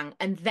right Yeah. gang.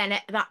 And then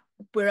that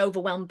we're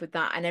overwhelmed with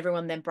that. And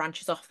everyone then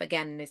branches off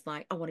again and is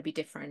like, I want to be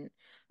different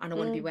and I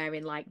want to be Mm,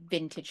 wearing like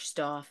vintage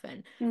stuff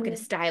and I'm going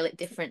to mm, style it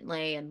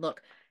differently. And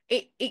look,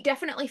 it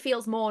definitely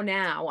feels more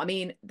now. I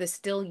mean,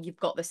 you've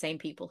got the same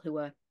people who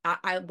are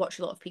I watch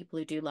a lot of people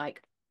who do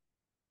like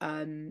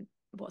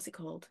what's it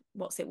called?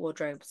 What's it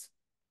wardrobes?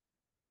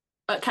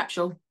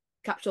 capsule.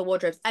 Capsule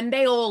wardrobes. And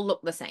they all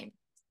look the same.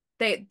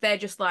 They're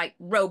just like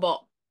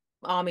robot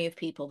army of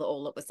people that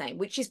all look the same,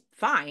 which is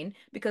fine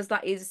because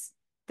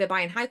they're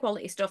buying high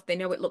quality stuff, they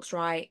know it looks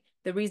right.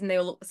 The reason they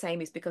all look the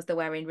same is because they're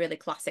wearing really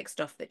classic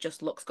stuff that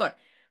just looks good.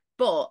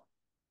 But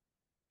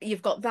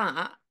you've got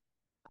that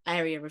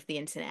area of the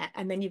internet,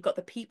 and then you've got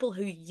the people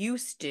who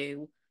used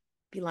to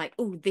be like,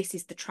 oh, this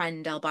is the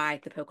trend, I'll buy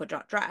the polka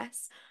dot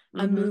dress,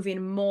 and Mm-hmm.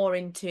 moving more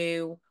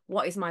into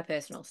what is my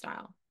personal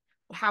style?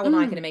 How am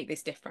I going to Mm, make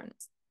this different?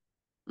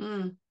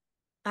 mm,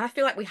 And I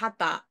feel like we had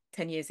that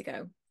 10 years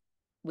ago.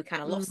 We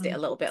kind of lost it a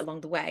mm. little bit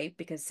along the way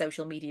because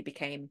social media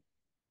became,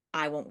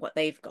 I want what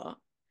they've got.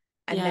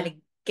 And Yeah.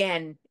 then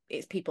again,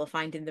 it's people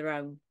finding their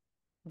own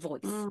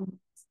voice. Mm.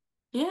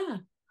 Yeah.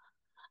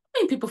 I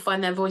mean, people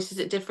find their voices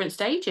at different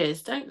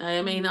stages, don't they?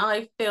 I mean, Mm.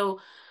 I feel,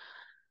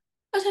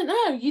 I don't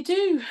know, you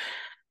do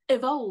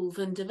evolve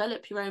and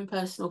develop your own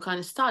personal kind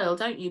of style,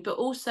 don't you? But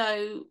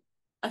also,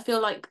 I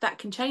feel like that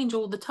can change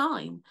all the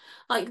time.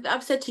 Like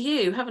I've said to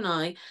you, haven't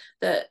I,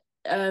 that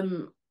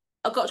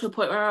I got to a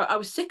point where I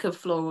was sick of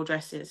floral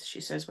dresses. She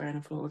says wearing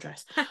a floral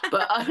dress,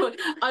 but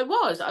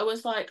I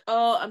was like,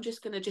 oh, I'm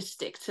just gonna just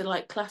stick to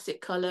like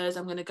classic colors.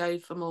 I'm gonna go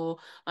for more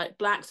like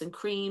blacks and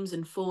creams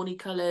and fawny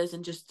colors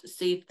and just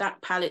see if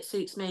that palette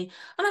suits me.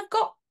 And I've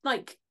got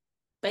like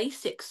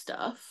basic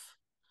stuff,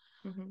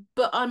 Hmm.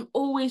 but I'm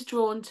always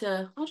drawn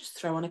to, I'll just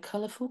throw on a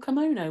colourful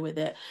kimono with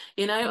it.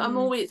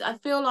 Mm. I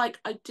feel like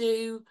I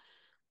do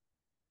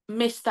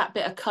miss that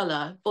bit of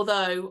colour,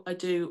 although I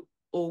do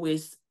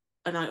always,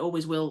 and I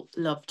always will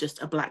love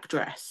just a black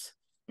dress,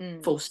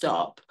 Mm. full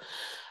stop.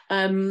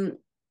 Um,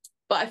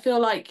 but I feel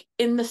like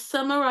in the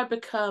summer I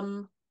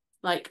become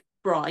like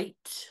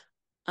bright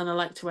and I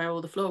like to wear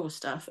all the floral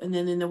stuff. And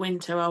then in the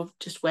winter I'll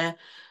just wear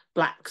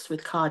blacks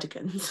with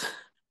cardigans.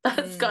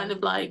 That's kind Mm.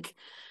 of like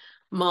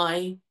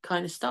my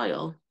kind of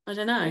style. I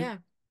don't know. Yeah.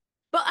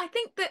 But I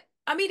think that,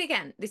 I mean,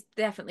 again, this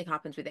definitely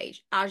happens with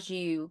age. As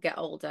you get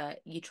older,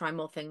 you try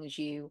more things,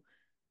 you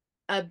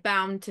are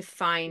bound to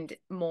find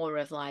more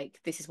of like,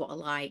 this is what I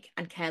like,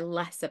 and care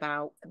less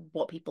about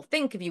what people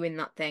think of you in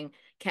that thing,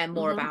 care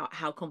more Hmm. about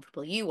how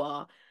comfortable you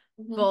are.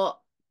 Hmm. But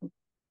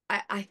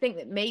I think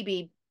that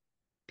maybe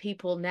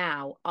people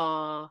now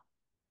are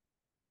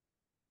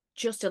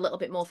just a little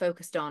bit more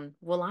focused on,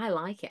 well, I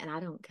like it and I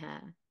don't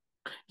care.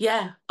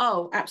 Yeah.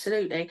 Oh,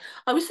 absolutely.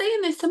 I was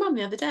saying this to Mum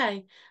the other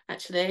day,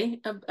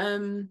 actually.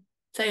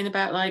 Saying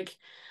about like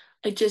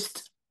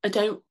I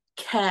don't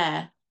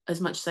care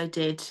as much as I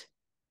did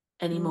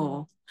Mm.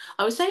 anymore.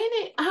 I was saying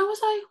it. How was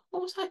I?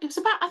 What was I? It was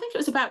about. I think it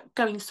was about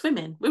going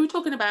swimming. We were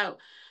talking about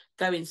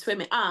going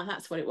swimming. Ah,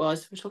 that's what it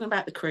was. We were talking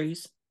about the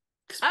cruise.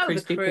 'Cause Oh,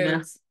 the cruise people now.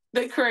 cruise.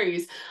 The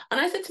cruise. And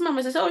I said to Mum,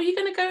 I said, "Oh, are you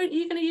going to go? Are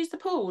you going to use the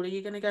pool? Are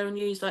you going to go and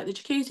use like the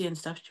jacuzzi and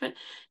stuff?" She went,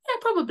 "Yeah,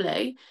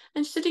 probably."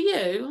 And she said, "Are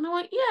you?" And I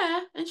went,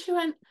 "Yeah." And she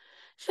went,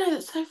 "You know,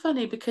 that's so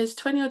funny because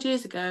 20 odd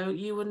years ago,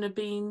 you wouldn't have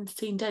been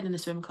seen dead in a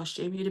swim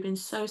costume. You'd have been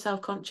so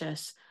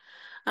self-conscious."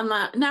 And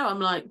like now, I'm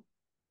like,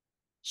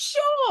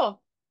 Sure. I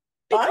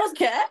Because don't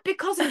care.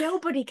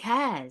 nobody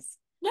cares.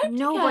 Nobody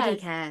Nobody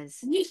cares.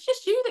 cares. It's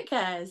just you that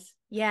cares.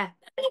 Yeah.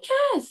 Nobody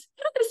cares.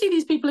 You're not going to see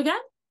these people again.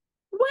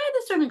 Wear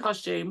the swimming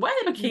costume. Wear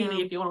the bikini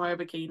if No, you want to wear a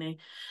bikini.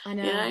 I You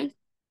know. know.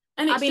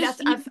 And I it's mean,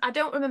 just you. I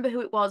don't remember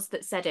who it was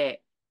that said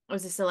it. It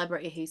was a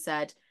celebrity who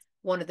said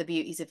one of the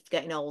beauties of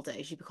getting older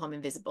is you become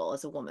invisible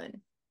as a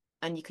woman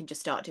and you can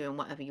just start doing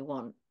whatever you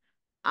want.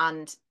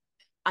 And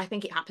I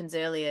think it happens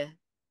earlier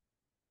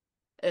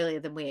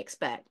than we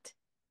expect.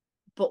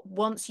 But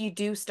once you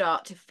do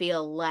start to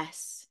feel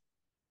less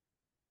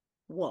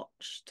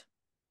watched,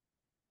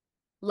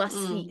 less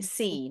Mm,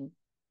 seen,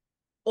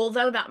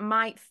 although that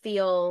might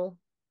feel,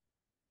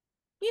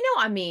 you know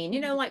what I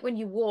mean? Like when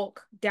you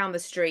walk down the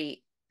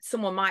street,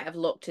 someone might have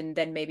looked and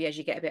then maybe as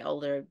you get a bit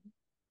older,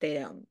 they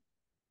don't.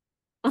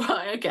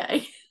 right.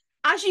 Okay.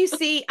 as you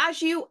see,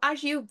 as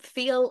you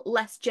feel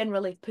less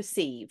generally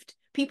perceived,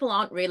 people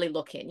aren't really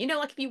looking. You know,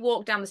 like if you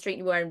walk down the street and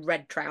you're wearing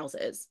red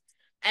trousers,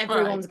 Right.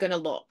 everyone's gonna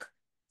look.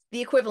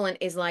 The equivalent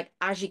is like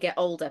as you get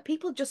older,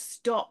 people just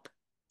stop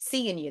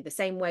seeing you the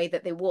same way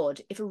that they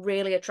would if a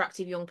really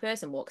attractive young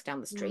person walks down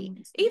the street.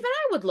 Mm. Even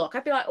I would look.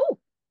 I'd be like, oh,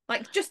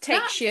 like just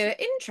takes That's, your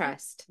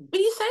interest.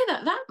 when you say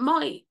that, that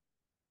might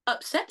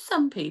upset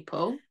some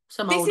people,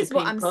 some This older is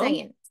what I'm people.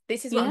 saying.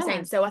 This is what I'm Yeah.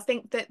 saying. So I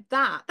think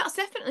that's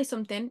definitely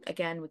something.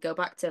 Again, we go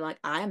back to like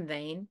I am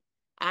vain.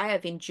 I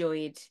have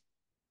enjoyed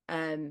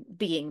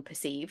being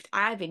perceived.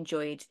 I've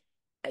enjoyed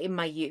in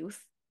my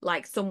youth,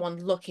 like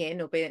someone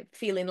looking or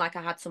feeling like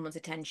I had someone's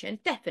attention.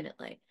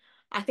 Definitely.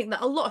 I think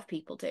that a lot of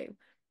people do.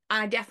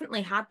 And I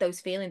definitely had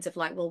those feelings of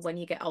like, well, when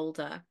you get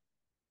older,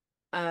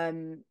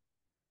 um,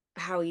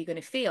 how are you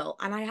going to feel?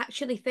 And I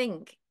actually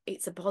think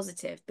it's a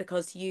positive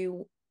because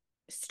you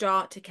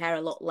start to care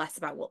a lot less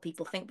about what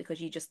people think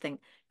because you just think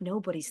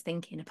nobody's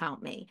thinking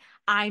about me.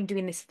 I'm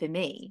doing this for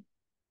me.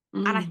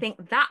 And I Mm.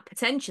 think that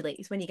potentially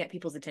is when you get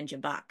people's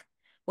attention back.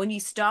 When you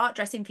start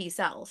dressing for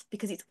yourself,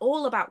 because it's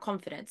all about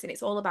confidence and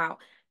it's all about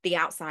the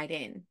outside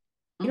in.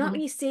 You know, like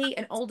when Hmm. you see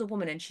an older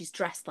woman and she's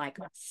dressed like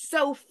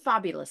so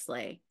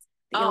fabulously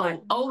that you're like,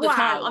 Oh,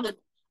 wow.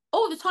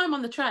 all the time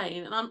on the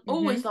train, and I'm Hmm.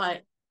 always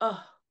like,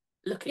 oh,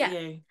 look at Yeah.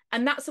 you.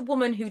 And that's a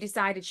woman who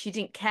decided she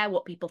didn't care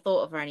what people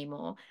thought of her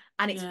anymore.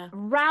 And it's Yeah.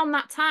 around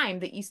that time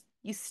that you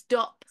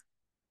stop.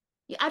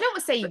 I don't want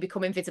to say you But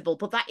become invisible,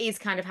 but that is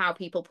kind of how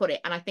people put it.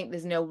 And I think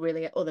there's no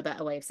really other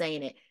better way of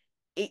saying it.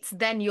 It's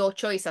then your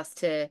choice as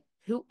to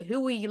who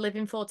were you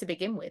living for to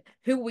begin with?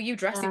 Who were you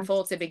dressing yeah.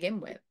 for to begin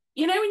with?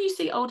 You know, when you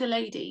see older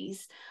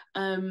ladies,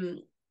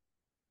 um,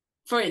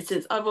 for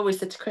instance, I've always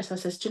said to Chris, I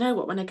says, do you know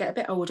what? When I get a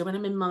bit older, when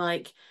I'm in my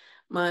like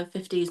my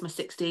 50s, my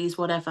 60s,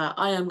 whatever,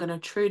 I am going to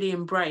truly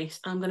embrace.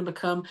 I'm going to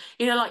become,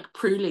 you know, like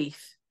Prue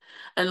Leith,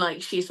 and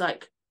like she's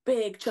like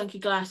big, chunky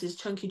glasses,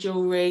 chunky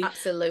jewelry,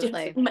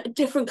 Absolutely.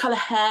 different color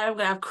hair. I'm going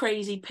to have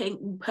crazy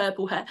pink and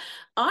purple hair.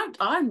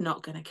 I'm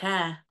not going to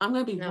care. I'm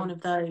going to be one No.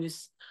 of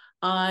those.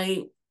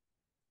 I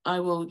I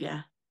will.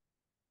 Yeah,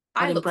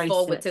 I'd I look embrace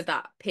forward it. to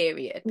that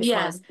period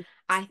Yeah, because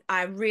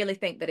I really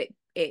think that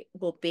it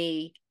will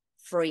be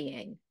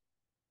freeing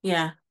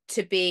yeah,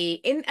 to be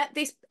in at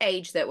this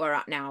age that we're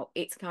at now.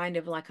 It's kind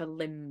of like a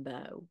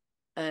limbo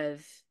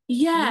of you're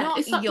yeah. not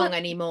It's like when young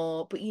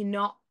anymore, but you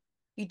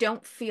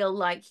don't feel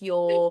like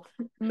you're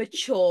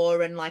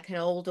mature and like an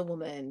older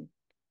woman.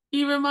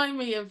 you remind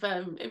me of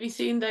have you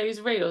seen those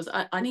reels?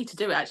 I need to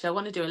do it actually. I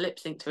want to do a lip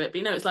sync to it, but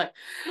you know, it's like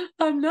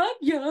I'm not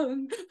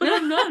young, but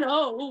I'm not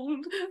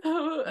old.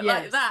 Like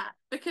Yes, that.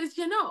 Because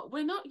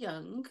we're not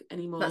young that's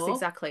anymore.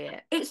 exactly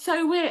it. It's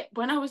so weird.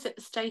 When I was at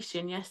the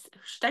station, yes,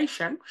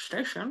 station,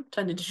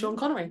 turned into Sean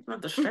Connery,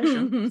 not the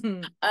station.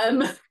 Mhm.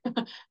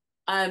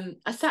 Um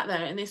I sat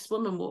there and this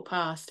woman walked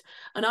past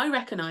and I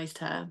recognised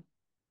her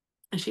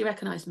and she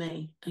recognised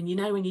me. And you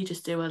know when you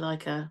just do a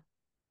like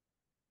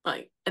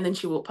and then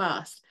she walked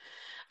past.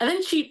 And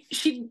then she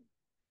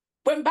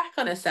went back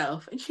on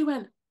herself and she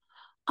went,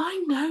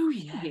 I know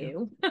you.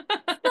 You.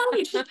 I know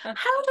you.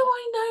 How do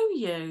I know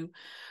you?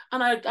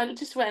 And I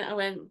just I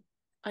went,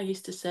 I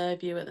used to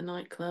serve you at the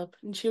nightclub.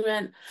 And she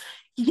went,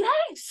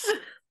 yes.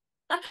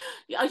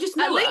 I just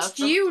At knew her least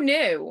you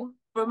knew.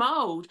 from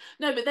old.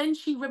 No, but then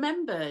she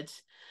remembered.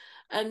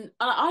 And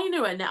I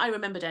knew her, I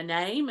remembered her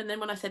name. And then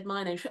when I said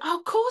my name, she went, oh,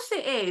 of course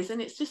it is.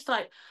 And it's just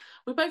like,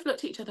 we both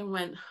looked at each other and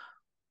went,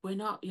 we're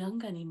not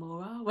young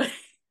anymore, are we?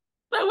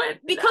 I went,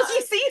 no. Because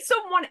you see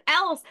someone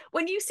else,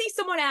 when you see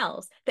someone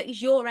else that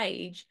is your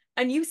age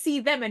and you see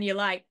them and you're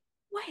like,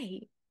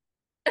 wait,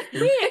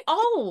 we're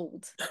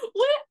old.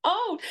 We're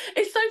old.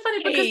 It's so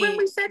funny because when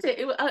we Hey. said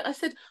it, I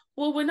said,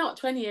 "Well, we're not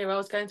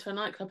 20-year-olds going to a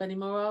nightclub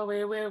anymore, are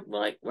we?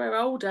 We're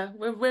older.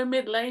 We're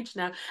middle aged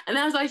now." And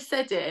as I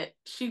said it,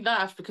 she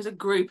laughed because a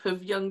group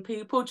of young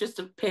people just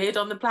appeared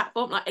on the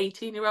platform, like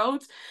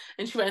 18-year-olds,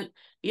 and she went,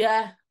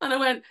 "Yeah," and I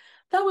went,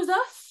 "That was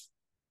us.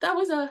 That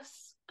was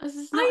us. This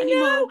is not I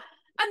anymore. know.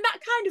 And that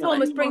kind of Not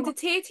almost brings a anymore."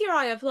 tear to your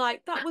eye of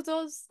like, that was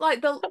us.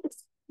 Like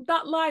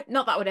that life,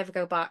 not that would ever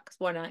go back, it's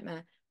one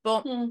nightmare.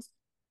 But Hmm.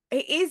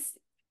 it is,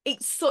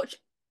 it's such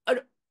an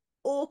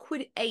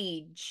awkward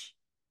age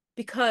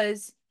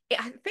because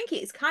I think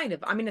it's kind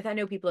of, I mean, if I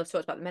know people have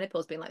talked about the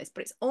menopause being like this,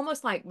 but it's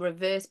almost like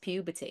reverse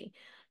puberty.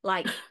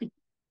 Like,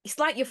 it's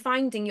like you're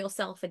finding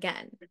yourself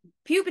again.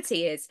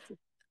 Puberty is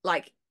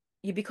like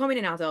you're becoming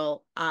an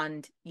adult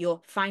and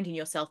you're finding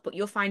yourself, but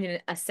you're finding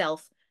a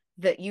self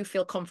that you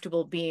feel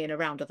comfortable being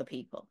around other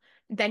people.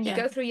 Then you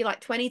Yeah. go through your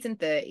like 20s and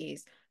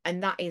 30s,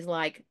 and that is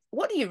like,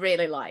 what do you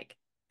really like?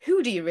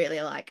 Who do you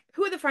really like?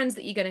 Who are the friends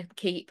that you're going to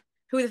keep?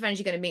 Who are the friends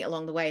you're going to meet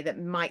along the way that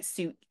might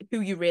suit who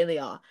you really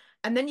are?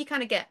 And then you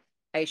kind of get,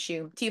 I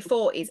assume, to your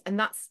 40s, and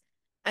that's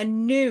a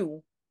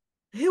new,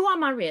 who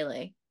am I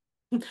really?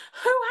 Who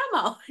am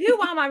I?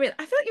 Who am I really?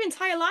 I feel like your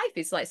entire life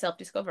is like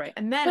self-discovery.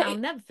 And then I'll But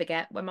never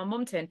forget when my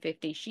mum turned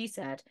 50, she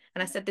said,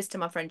 and I said this to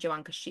my friend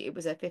Joanne because it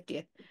was her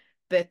 50th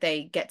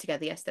birthday get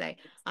together yesterday.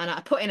 And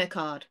I put in a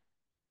card,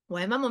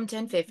 when my mum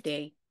turned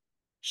 50,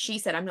 she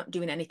said, I'm not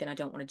doing anything I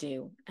don't want to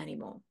do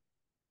anymore.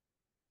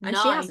 And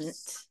she Nice.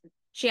 hasn't.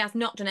 She has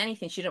not done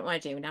anything she don't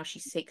want to do. Now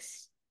she's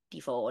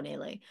 64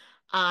 nearly.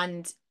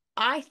 And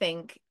I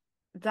think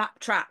that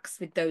tracks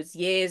with those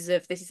years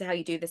of this is how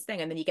you do this thing.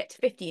 And then you get to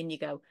 50 and you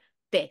go,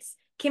 this.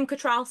 Kim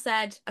Cattrall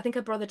said, I think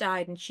her brother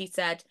died, and she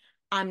said,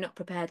 I'm not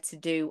prepared to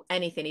do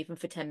anything, even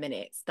for 10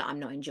 minutes, that I'm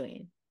not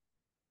enjoying.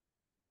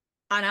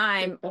 And Good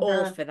I'm for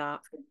all her. for that.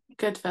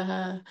 Good for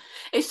her.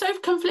 It's so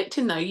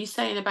conflicting though. You're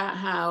saying about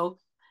how,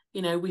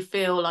 we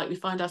feel like we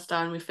find our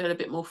style and we feel a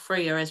bit more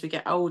freer as we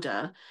get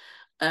older.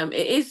 It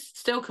is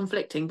still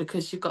conflicting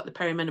because you've got the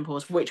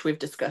perimenopause, which we've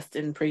discussed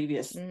in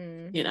previous,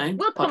 We'll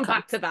come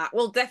back podcasts. to that.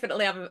 We'll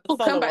definitely have We'll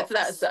come back to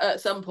follow-ups. that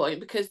at some point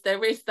because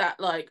there is that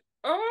like,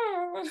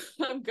 oh,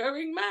 I'm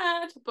going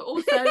mad, but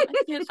also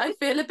I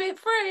feel a bit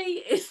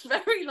free. It's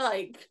very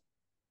like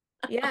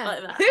Yeah. like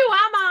Who that.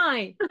 am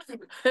I?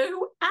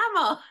 Who am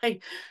I?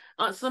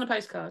 Oh, it's on a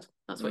postcard.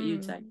 That's what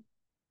you'd say.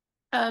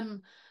 Mm.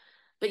 Um,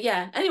 but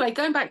yeah. Anyway,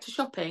 going back to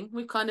shopping,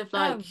 we've kind of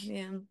like Oh,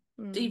 yeah.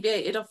 Mm.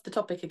 deviated off the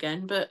topic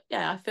again. But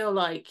yeah, I feel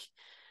like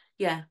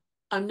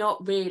I'm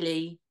not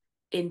really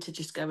into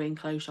just going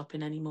clothes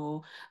shopping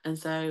anymore.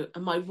 And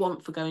my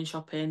want for going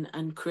shopping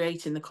and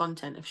creating the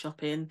content of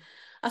shopping,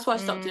 that's why I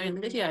stopped doing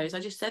the videos. I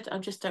just said I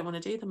just don't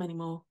want to do them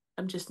anymore.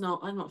 I'm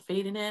not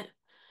feeling it.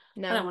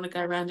 I don't No. want to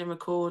go around and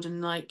record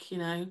and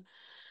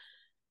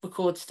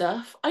record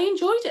stuff. I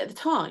enjoyed it at the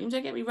time,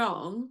 don't get me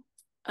wrong.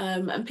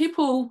 And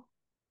people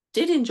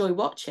did enjoy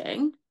watching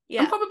and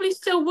Yeah. probably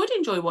still would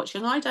enjoy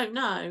watching. I don't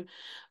know.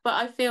 But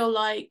I feel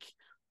like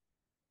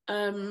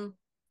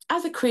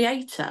as a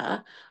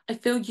creator, I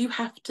feel you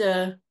have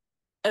to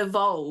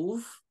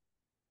evolve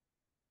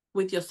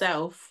with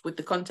yourself, with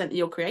the content that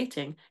you're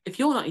creating. If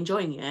you're not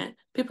enjoying it,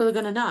 people are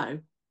going to know.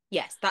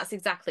 Yes, that's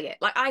exactly it.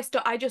 Like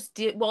I just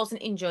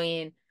wasn't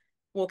enjoying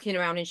walking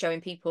around and showing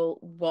people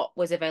what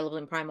was available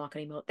in Primark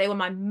anymore. They were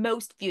my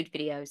most viewed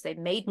videos. They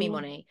made me Mm,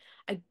 money.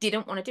 I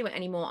didn't want to do it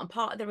anymore. And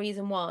part of the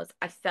reason was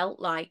I felt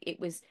like it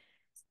was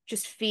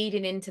just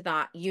feeding into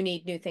that you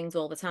need new things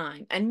all the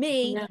time. And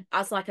me, yeah.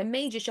 as like a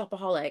major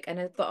shopaholic, and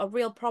I've got a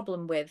real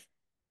problem with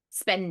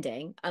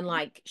spending and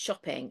like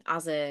shopping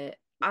as a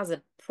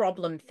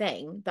problem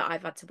thing that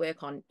I've had to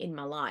work on in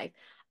my life.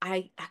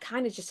 I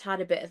kind of just had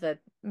a bit of a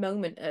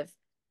moment of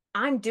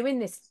I'm doing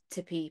this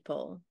to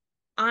people.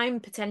 I'm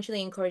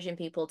potentially encouraging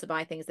people to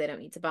buy things they don't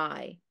need to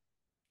buy.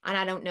 And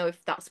I don't know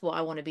if that's what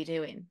I want to be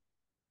doing.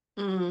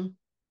 Mm,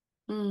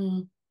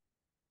 mm.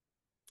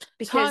 It's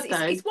Because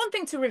hard it's though. one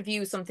thing to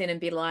review something and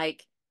be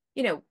like,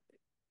 you know,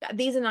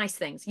 these are nice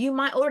things. You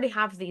might already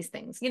have these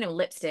things,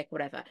 lipstick,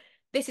 whatever.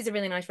 This is a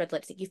really nice red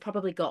lipstick. You've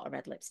probably got a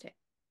red lipstick.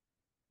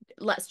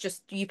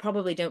 You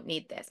probably don't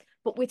need this.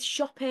 But with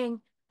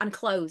shopping and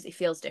clothes, it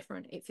feels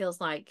different. It feels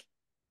like,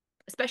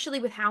 especially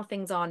with how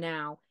things are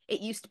now,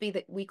 it used to be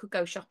that we could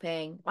go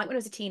shopping. Like when I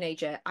was a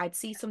teenager, I'd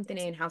see something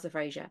in House of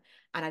Fraser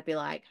and I'd be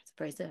like, House of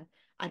Fraser,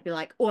 I'd be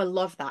like, oh, I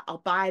love that. I'll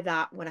buy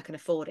that when I can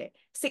afford it.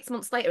 6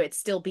 months later, it'd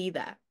still be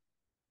there.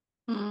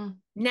 Mm.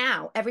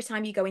 Now, every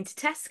time you go into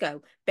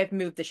Tesco, they've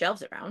moved the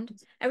shelves around.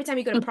 Every time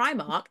you go to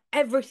Primark,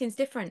 everything's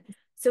different.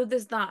 So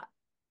there's that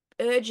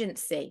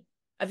urgency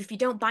of if you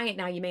don't buy it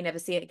now, you may never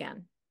see it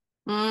again.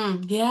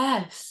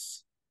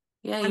 Yes.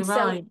 Yeah, And you're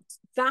so right.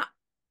 that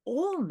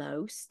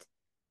almost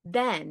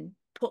then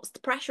puts the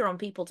pressure on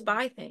people to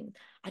buy things.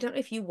 I don't know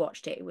if you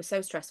watched it. It was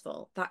so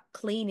stressful. That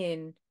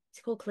cleaning,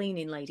 it's called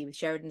Cleaning Lady with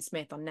Sheridan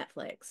Smith on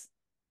Netflix.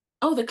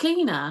 Oh, the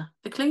cleaner.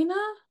 The cleaner?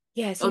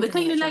 Yeah, Oh, the something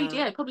cleaning like lady. that.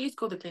 Yeah, it probably is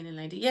called the cleaning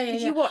lady. Yeah, yeah,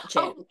 Did yeah. you watch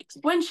it? Oh,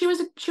 when she was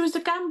a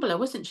gambler,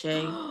 wasn't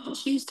she?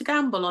 She used to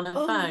gamble on her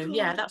Oh my phone.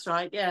 Yeah, God. that's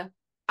right. Yeah.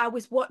 I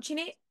was watching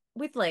it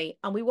with Lee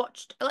and we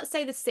watched, let's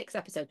say there's 6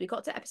 episodes. We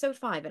got to episode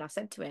 5 and I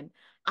said to him,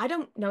 I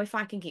don't know if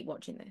I can keep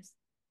watching this.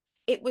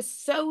 It was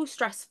so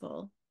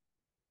stressful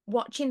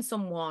watching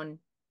someone,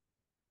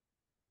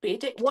 Be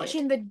addicted.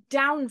 watching the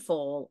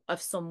downfall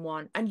of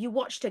someone, and you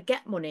watched her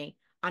get money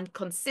and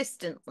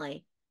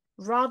consistently,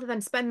 rather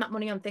than spend that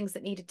money on things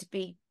that needed to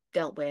be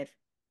dealt with,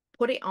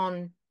 put it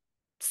on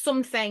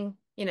something,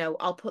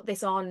 I'll put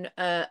this on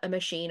a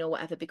machine or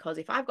whatever, because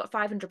if I've got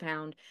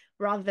 £500,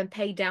 rather than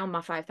pay down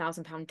my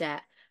 £5,000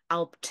 debt,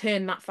 I'll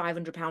turn that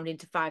 £500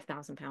 into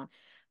 £5,000.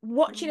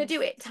 Watching her Mm.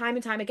 do it time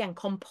and time again,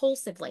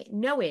 compulsively,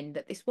 knowing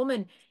that this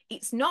woman,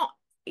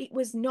 it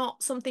was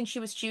not something she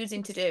was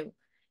choosing to do.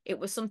 It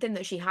was something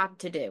that she had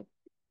to do.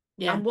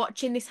 Yeah. And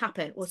watching this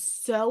happen was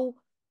so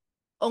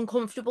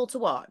uncomfortable to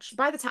watch.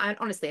 By the time,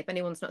 honestly, if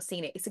anyone's not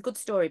seen it, it's a good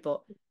story,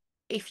 but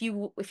if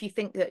you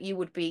think that you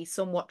would be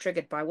somewhat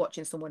triggered by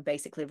watching someone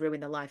basically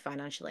ruin their life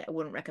financially, I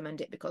wouldn't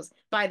recommend it, because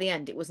by the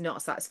end it was not a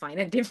satisfying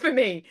ending for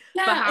me for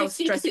Yeah, how it's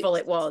because stressful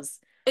it was.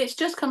 it's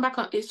just come back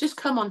on. It's just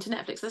come onto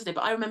Netflix, hasn't it?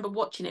 But I remember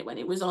watching it when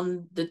it was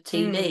on the Mm.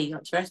 TV,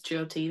 like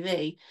terrestrial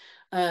TV,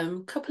 a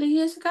couple of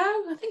years ago.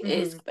 I think it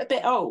is Hmm. a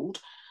bit old.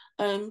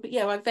 But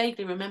yeah, I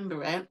vaguely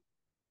remember it.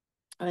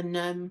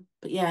 And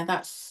but yeah,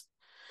 that's.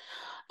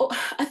 Oh,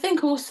 I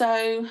think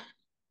also,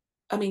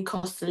 I mean,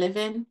 cost of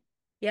living.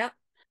 Yeah.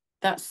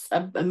 That's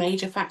a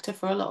major factor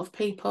for a lot of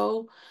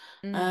people.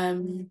 Mm.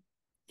 Um,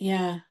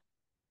 Yeah.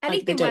 Like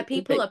Anything where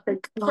people are they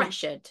can't.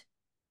 pressured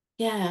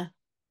Yeah.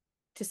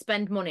 to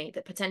spend money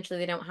that potentially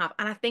they don't have.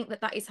 And I think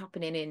that that is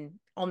happening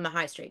on the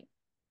high street.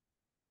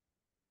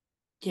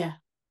 Yeah.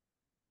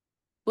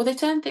 Well, they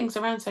turn things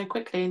around so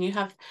quickly, and you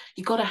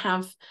got to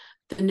have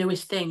the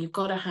newest thing. You've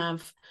got to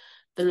have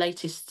the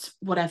latest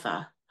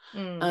whatever.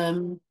 Mm,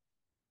 Um,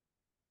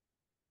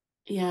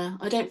 yeah,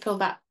 I don't feel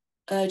that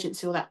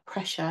urgency or that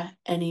pressure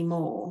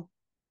anymore.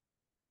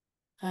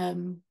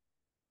 Um,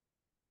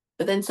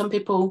 but then some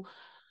people,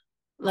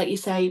 like you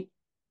say,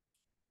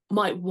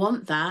 might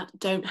want that,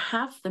 don't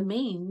have the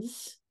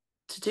means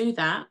to do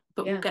that,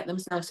 but will yeah. get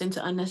themselves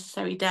into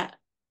unnecessary debt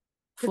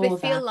Because they for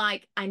feel that.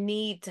 like I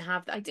need to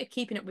have, I do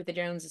keeping up with the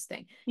Joneses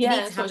thing. Yeah, Need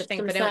to that's what I have was the just thing.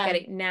 If going I to don't get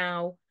say. it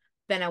now,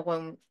 then I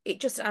won't. It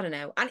just, I don't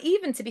know. And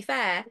even to be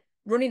fair,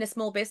 running a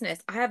small business,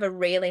 I have a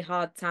really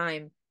hard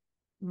time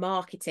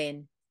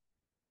marketing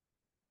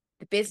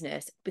the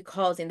business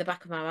because in the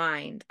back of my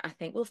mind, I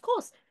think, well, of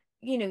course,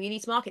 you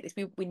need to market this.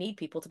 We need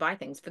people to buy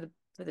things for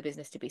the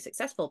business to be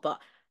successful. But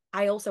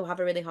I also have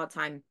a really hard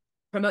time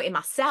promoting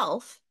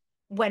myself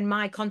when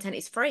my content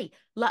is free,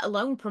 let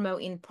alone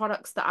promoting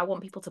products that I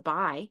want people to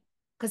buy.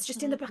 Because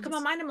just in the back of my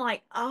mind, I'm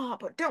like, oh,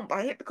 but don't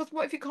buy it because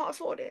what if you can't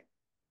afford it?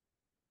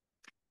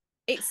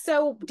 It's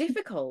so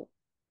difficult.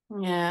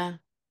 Yeah,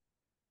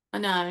 I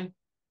know.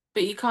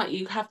 But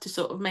you have to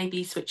sort of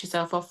maybe switch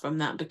yourself off from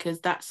that because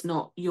that's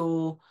not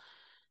your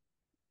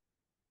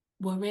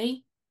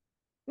worry.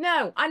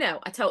 No, I know.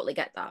 I totally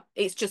get that.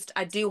 It's just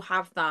I do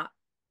have that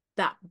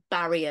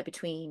barrier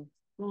between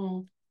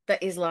Mm.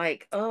 that is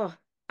like, oh,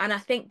 and I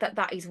think that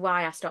that is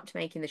why I stopped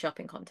making the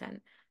shopping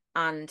content.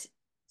 And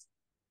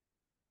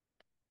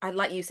I'd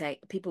like you say,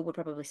 people would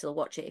probably still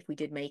watch it if we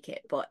did make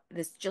it, but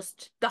there's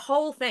just the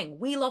whole thing.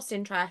 We lost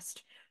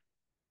interest.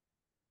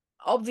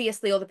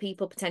 Obviously, other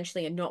people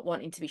potentially are not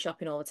wanting to be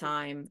shopping all the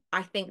time.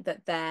 I think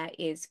that there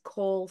is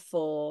call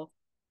for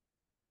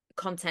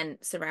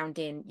content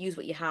surrounding use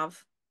what you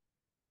have.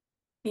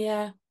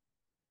 Yeah,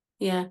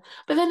 yeah.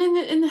 But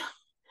then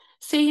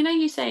see,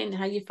 you saying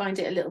how you find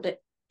it a little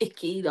bit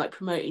icky, like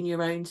promoting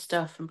your own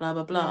stuff and blah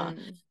blah blah.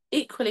 Mm,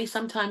 Equally,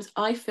 sometimes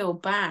I feel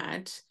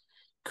bad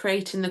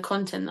creating the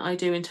content that I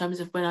do in terms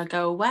of when I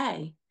go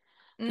away.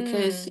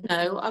 Because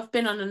mm. I've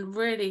been on a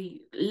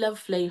really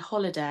lovely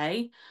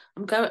holiday.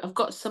 I've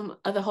got some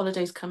other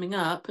holidays coming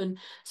up, and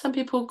some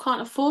people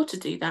can't afford to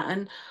do that,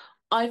 and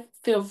I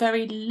feel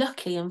very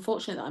lucky and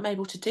fortunate that I'm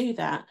able to do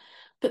that.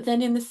 But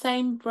then in the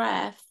same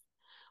breath,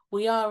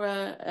 we are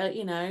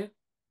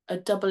a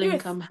double You're a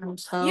income you're a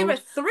household or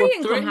three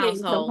income three income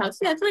household. house.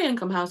 Yeah, three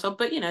income household,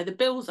 but the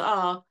bills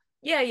are,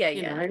 Yeah, yeah,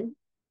 you yeah.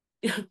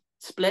 know,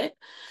 split.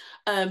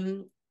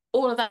 um,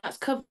 all of that's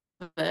covered,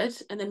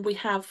 and then we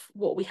have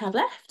what we have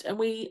left, and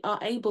we are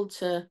able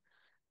to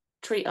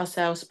treat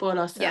ourselves, spoil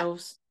Yeah.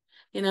 ourselves.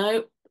 You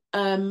know,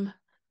 um,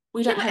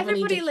 we Yeah, don't but have any.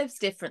 everybody lives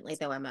differently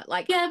though, Emma.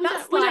 Like Yeah,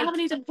 that's we don't have like,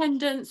 any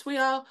dependents. We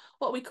are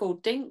what we call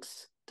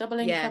dinks, double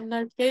yeah, income,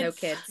 no no kids.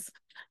 kids.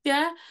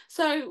 Yeah,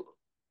 so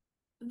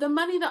the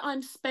money that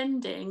I'm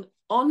spending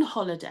on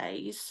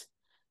holidays,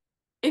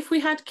 if we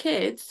had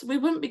kids,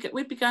 we'd be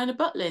going to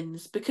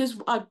Butlins because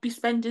I'd be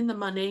spending the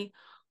money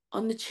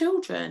on the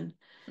children,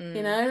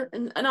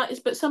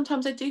 Mm, but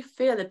sometimes I do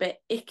feel a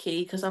bit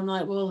icky because I'm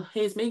like, well,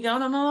 here's me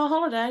going on a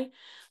holiday,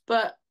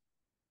 but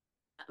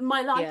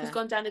my life has yeah,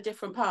 gone down a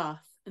different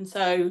path, and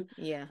so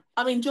yeah.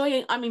 I'm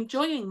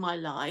enjoying my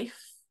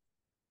life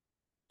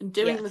and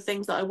doing the Yes.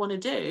 things that I want to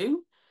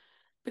do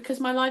because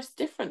my life's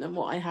different than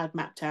what I had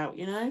mapped out.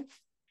 Yeah,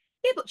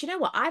 but you know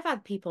what? I've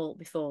had people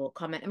before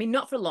comment. I mean,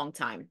 not for a long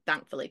time,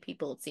 thankfully.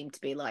 People seem to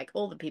be like,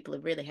 all the people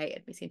who really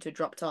hated me seem to have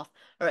dropped off,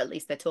 or at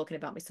least they're talking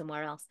about me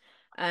somewhere else.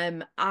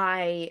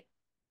 I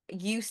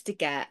used to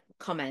get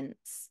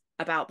comments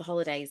about the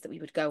holidays that we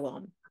would go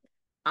on,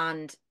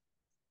 and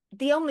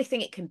the only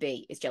thing it can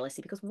be is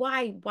jealousy, because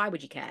why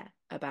would you care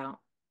about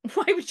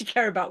why would you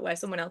care about where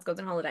someone else goes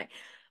on holiday?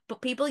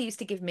 But people used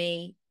to give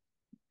me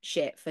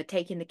shit for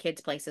taking the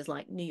kids places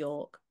like New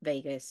York,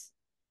 Vegas,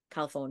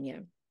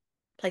 California,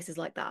 places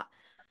like that.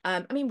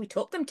 I mean, we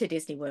took them to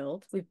Disney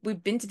World.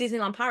 We've been to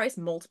Disneyland Paris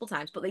multiple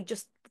times, but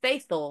they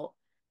thought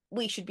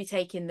we should be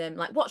taking them.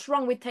 Like, what's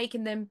wrong with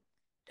taking them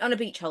on a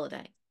beach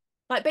holiday?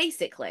 Like,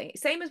 basically,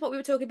 same as what we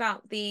were talking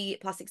about the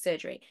plastic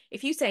surgery.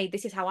 If you say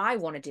this is how I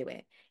want to do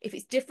it, if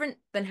it's different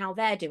than how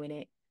they're doing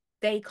it,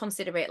 they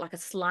consider it like a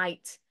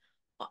slight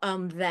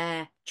on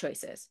their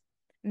choices.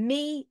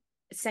 Me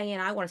saying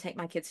I want to take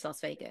my kids to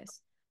Las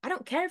Vegas, I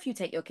don't care if you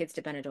take your kids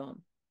to Benidorm.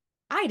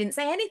 I didn't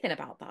say anything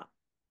about that.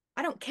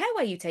 I don't care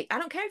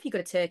if you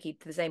go to Turkey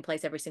to the same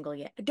place every single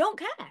year. I don't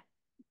care.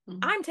 Mm.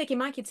 I'm taking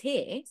my kids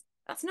here.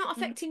 That's not Mm.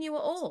 affecting you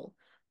at all.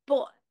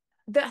 But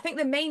I think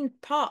the main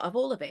part of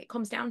all of it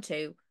comes down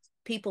to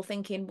people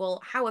thinking,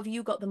 well, how have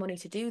you got the money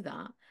to do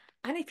that?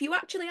 And if you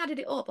actually added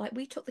it up, like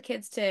we took the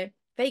kids to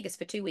Vegas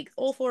for 2 weeks,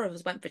 all four of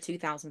us went for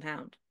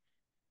 £2,000.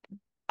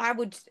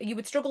 You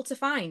would struggle to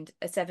find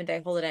a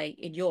 7-day holiday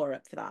in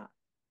Europe for that.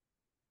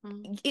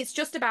 Mm. It's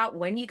just about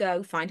when you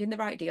go, finding the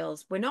right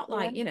deals. We're not Yeah,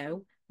 like,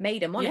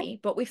 made of yeah, money,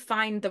 but we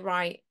find the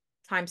right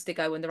times to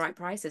go and the right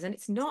prices. And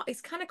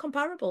it's kind of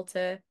comparable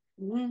to,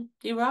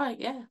 you're right,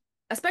 yeah.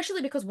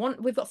 especially because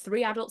we've got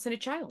 3 adults and a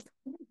child.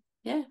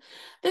 Yeah.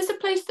 There's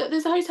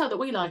a hotel that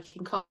we like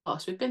in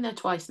Cos. We've been there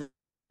twice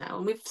now,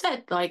 and we've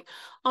said like,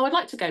 oh, I'd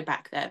like to go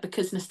back there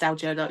because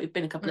nostalgia, like we've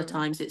been a couple of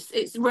times.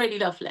 It's really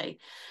lovely.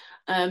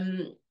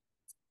 And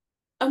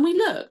we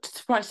looked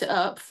to price it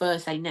up for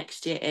say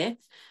next year.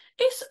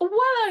 It's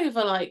well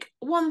over like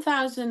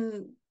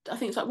 1,000, I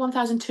think it's like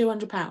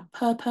 £1,200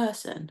 per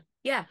person.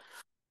 Yeah.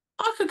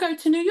 I could go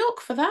to New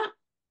York for that.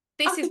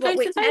 This I is could what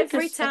go to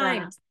every Vegas for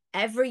time, that.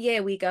 every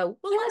year we go,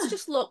 well, let's Yeah.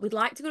 just look. We'd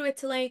like to go to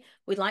Italy.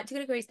 We'd like to go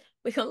to Greece.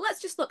 We go,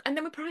 let's just look. And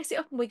then we price it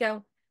up and we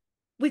go,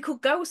 we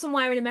could go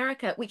somewhere in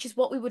America, which is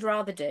what we would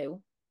rather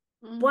do.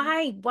 Mm,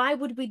 Why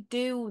would we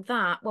do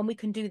that when we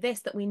can do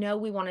this, that we know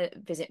we want to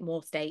visit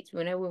more states,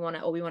 we know we want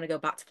to go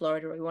back to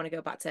Florida, or we want to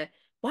go back to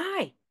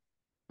why?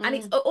 And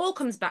it mm, all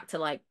comes back to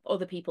like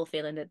other people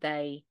feeling that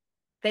they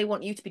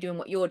want you to be doing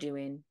what you're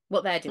doing,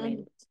 what they're mm,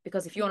 doing.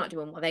 Because if you're mm. not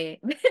doing what they're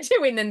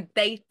doing, then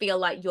they feel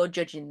like you're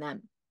judging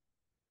them.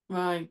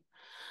 Right.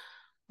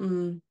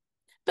 Mm.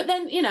 But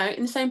then, in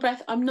the same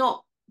breath, I'm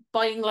not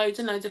buying loads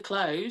and loads of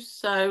clothes.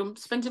 So I'm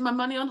spending my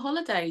money on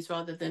holidays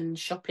rather than Yeah,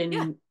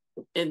 shopping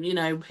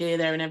here,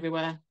 there, and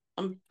everywhere.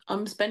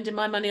 I'm spending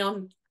my money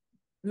on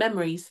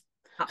memories.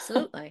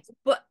 absolutely.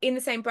 But in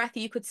the same breath,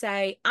 you could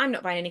say, I'm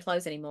not buying any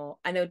clothes anymore.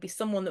 And there would be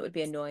someone that would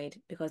be annoyed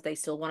because they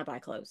still want to buy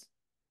clothes.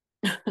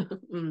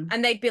 Mm.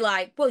 And they'd be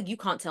like, well, you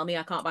can't tell me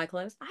I can't buy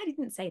clothes. I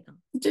didn't say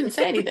Didn't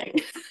say that.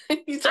 anything. I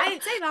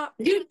didn't say that.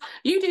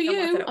 You do Not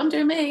what I said you. at I'm all.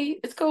 doing me.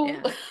 It's cool.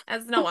 Yeah,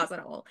 that's not what I said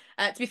at all.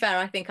 To be fair,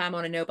 I think I'm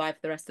on a no buy for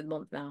the rest of the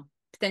month now,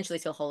 potentially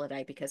till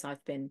holiday because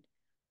I've been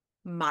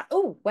mad.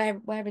 Oh,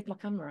 where is my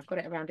camera? I've got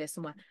it around here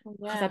somewhere.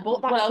 Because I Yeah.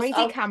 bought that Well,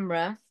 crazy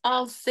camera.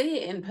 I'll see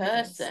it in Here it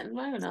is. person,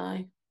 won't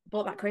I?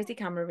 Bought that crazy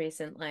camera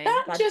recently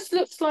That that I just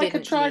looks like a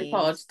didn't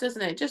tripod, use.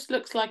 doesn't it? Just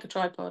looks like a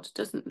tripod.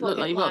 Doesn't But look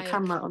like it you've got a like,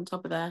 camera on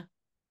top of there.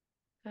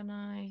 can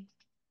I?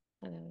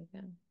 Oh, there we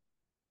go.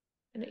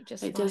 And it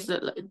just It like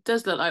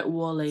does look like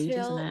Wally,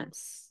 doesn't it?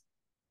 tilts.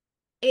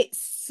 It's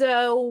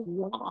so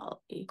Wally.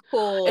 If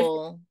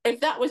cool. if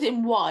that was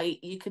in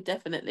white, you could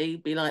definitely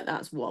be like,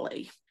 that's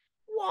Wally.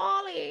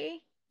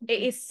 Wally.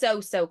 It is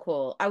so, so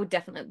cool. I would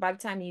definitely, by the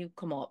time you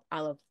come up,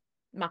 I'll have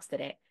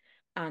mastered it.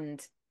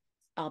 And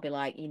I'll be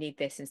like, you need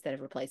this instead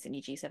of replacing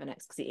your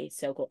G7X because it is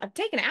so cool. I've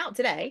taken it out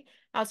today.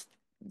 I was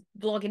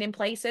vlogging in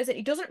places.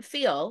 It doesn't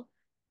feel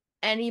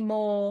any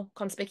more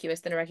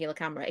conspicuous than a regular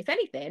camera. If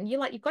anything,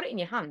 you've got it in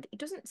your hand. It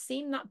doesn't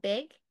seem that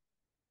big.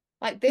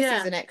 Like this is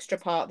Yeah. an extra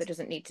part that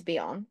doesn't need to be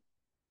on.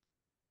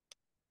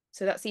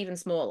 So that's even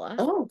smaller.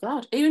 Oh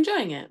God. Are you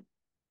enjoying it?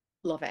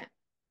 Love it. Mm.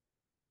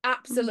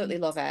 Absolutely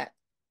love it.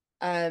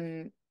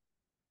 Um,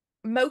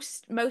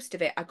 most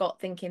of it I got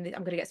thinking that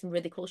I'm going to get some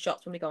really cool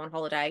shots when we go on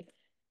holiday.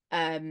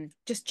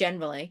 Just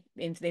generally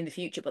in the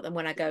future, but then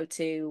when I go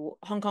to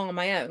Hong Kong on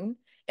my own,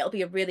 it'll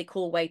be a really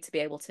cool way to be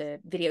able to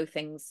video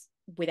things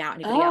without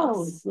anybody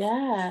Oh else.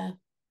 yeah.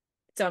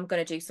 So I'm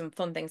going to do some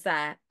fun things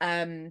there.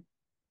 And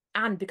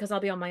because I'll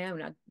be on my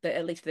own,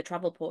 at least for the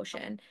travel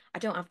portion, I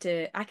don't have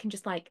to. I can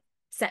just like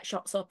set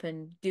shots up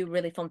and do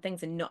really fun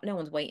things, and no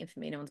one's waiting for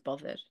me. No one's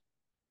bothered.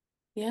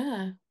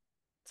 Yeah.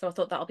 So I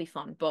thought that'll be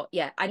fun. But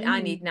yeah, I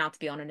need Mm. now to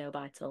be on a no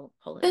buy till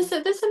holiday.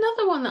 There's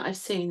another one that I've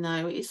seen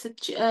though. It's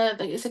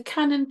a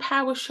Canon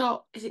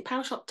PowerShot. Is it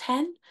PowerShot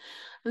 10?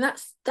 And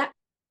that's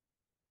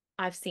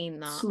I've seen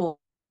that. small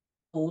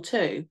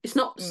too. It's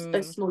not as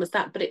Mm, small as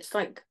that, but it's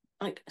like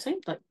I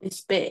think like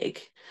this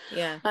big.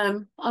 yeah.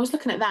 I was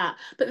looking at that,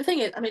 but the thing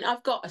is, I mean,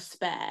 I've got a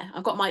spare.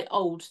 I've got my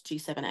old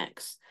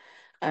G7X,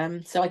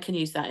 so I can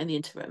use that in the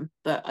interim.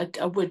 But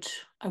I would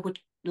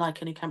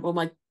like a new camera.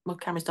 Well, my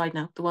camera's died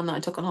now. The one that I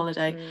took on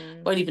holiday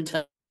Mm. won't even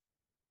turn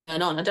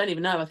on. I don't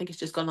even know. I think it's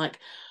just gone like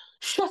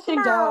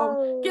shutting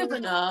down,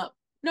 given No. up,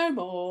 no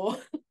more.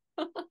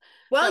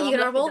 Well, So you're I'm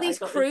gonna have lucky all that I these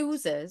got this.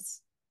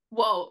 cruises.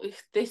 Well,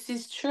 this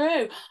is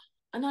true,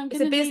 and I'm It's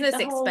a gonna need business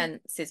the whole.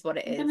 expense, is what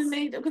it I'm gonna is.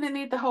 need I'm gonna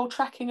need the whole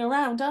tracking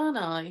around, aren't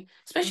I?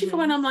 Especially for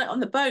when Hmm. I'm like on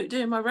the boat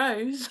doing my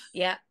rows.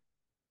 Yeah,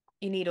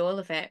 you need all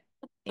of it.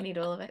 You need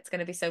all of it. It's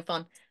gonna be so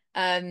fun.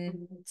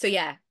 Mm. So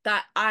yeah,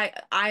 that I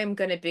am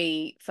gonna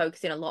be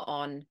focusing a lot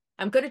on.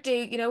 I'm gonna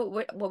do,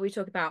 what we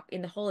talked about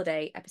in the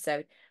holiday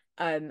episode.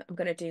 I'm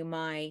gonna do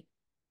my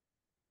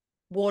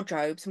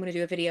wardrobes. I'm gonna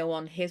do a video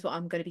on here's what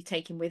I'm gonna be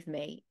taking with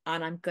me,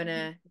 and I'm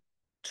gonna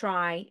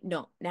try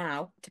not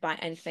now to buy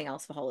anything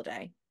else for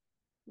holiday.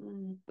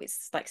 Mm.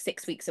 It's like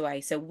 6 weeks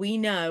away. So we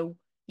know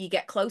you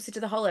get closer to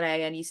the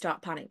holiday and you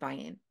start panic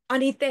buying. I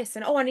need this,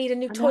 and oh, I need a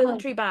new I know.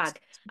 toiletry bag.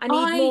 I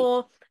need I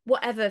more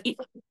whatever you,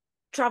 you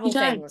travel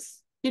don't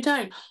things. you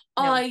don't.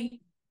 No. I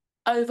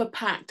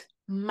overpacked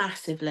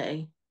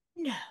massively.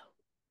 No.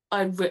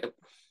 I re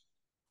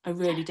I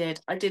really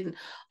did. I didn't.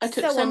 I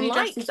took So so many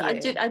dresses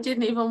unlike that you. I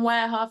didn't even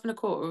wear half and a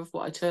quarter of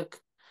what I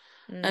took,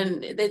 Mm,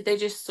 and they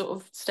just sort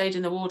of stayed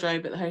in the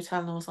wardrobe at the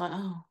hotel, and I was like,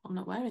 oh, I'm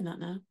not wearing that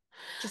now.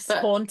 just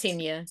But haunting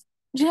you.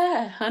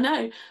 yeah, I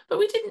know. But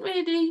we didn't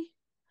really.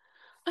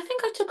 I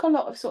think I took a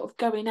lot of sort of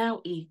going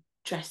outy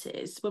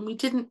dresses when we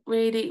didn't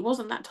really, it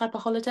wasn't that type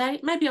of holiday.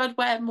 Maybe I'd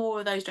wear more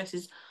of those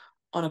dresses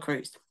on a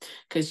cruise,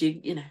 because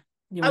you know,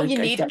 you Oh, want to you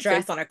go need a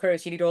dress on a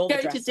cruise. You need all the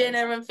go to dresses.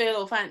 dinner and feel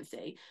all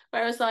fancy.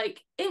 Whereas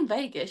like in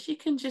Vegas, you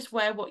can just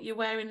wear what you're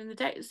wearing in the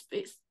day.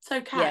 It's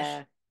so cash,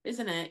 Yeah.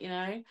 isn't it? You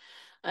know,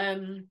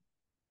 um,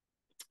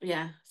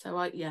 yeah. So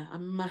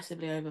I'm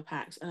massively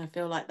overpacked, and I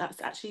feel like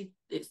that's actually,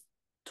 it's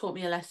taught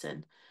me a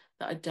lesson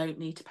that I don't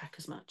need to pack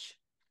as much.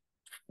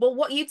 Well,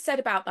 what you'd said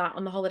about that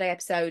on the holiday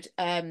episode,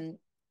 and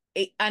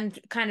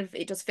kind of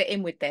it does fit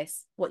in with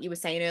this, what you were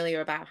saying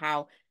earlier about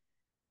how,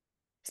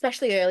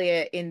 especially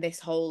earlier in this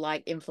whole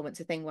like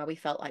influencer thing where we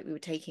felt like we were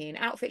taking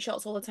outfit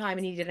shots all the time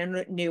and needed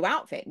a new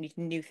outfit, needed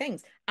new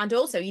things. And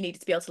also you needed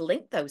to be able to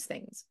link those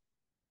things.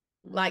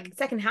 Like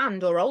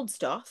secondhand or old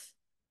stuff,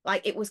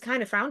 like it was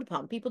kind of frowned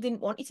upon. People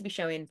didn't want you to be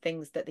showing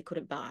things that they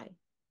couldn't buy.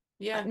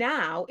 Yeah.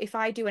 Now, if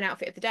I do an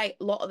outfit of the day,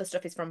 a lot of the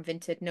stuff is from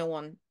Vinted. No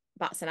one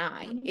bats an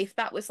eye. If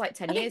that was like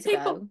 10 I think years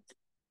people, ago,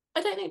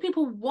 I don't think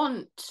people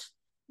want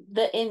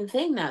the in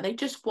thing now. They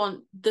just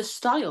want the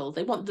style.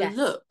 They want the yes.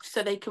 look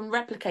so they can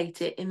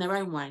replicate it in their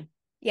own way.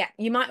 Yeah,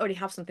 you might already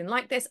have something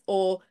like this,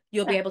 or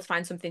you'll be Yeah. able to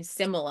find something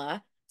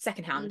similar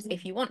secondhand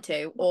if Mhm. you want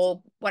to,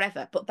 or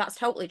whatever. But that's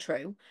totally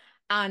true.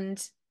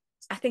 And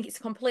I think it's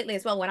completely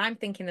as well when I'm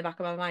thinking in the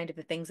back of my mind of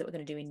the things that we're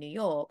going to do in New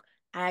York.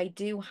 I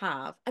do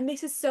have, and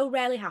this has so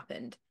rarely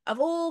happened, of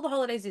all the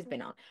holidays he's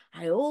been on,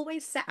 I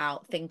always set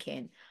out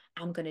thinking,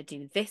 I'm going to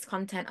do this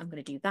content, I'm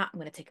going to do that, I'm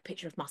going to take a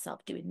picture of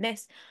myself doing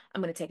this,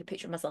 I'm going to take a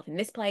picture of myself in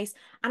this place.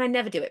 And I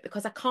never do it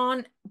because I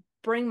can't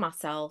bring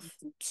myself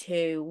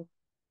to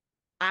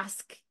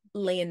ask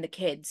Lee and the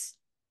kids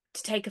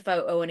to take a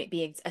photo and it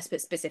be a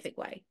specific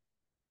way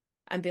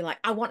and be like,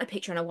 I want a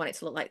picture and I want it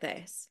to look like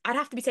this. I'd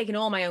have to be taking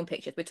all my own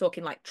pictures. We're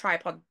talking like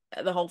tripod,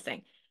 the whole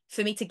thing,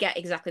 for me to get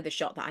exactly the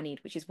shot that I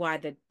need, which is why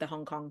the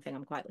Hong Kong thing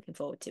I'm quite looking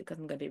forward to, because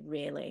I'm going to be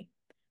really,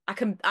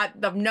 I'm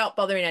not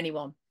bothering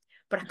anyone,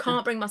 but I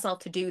can't bring myself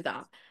to do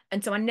that.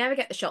 And so I never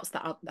get the shots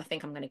that I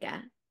think I'm going to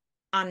get.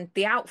 And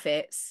the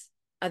outfits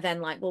are then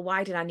like, well,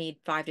 why did I need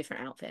 5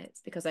 different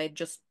outfits? Because I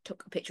just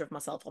took a picture of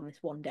myself on this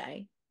one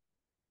day.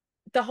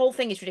 The whole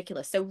thing is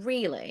ridiculous. So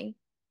really,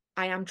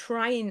 I am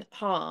trying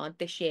hard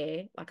this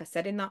year, like I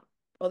said in that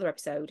other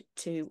episode,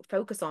 to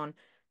focus on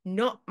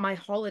not my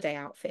holiday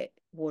outfit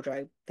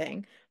wardrobe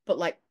thing, but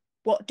like,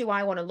 what do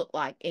I want to look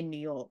like in New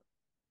York?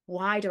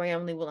 Why do I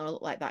only want to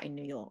look like that in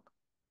New York?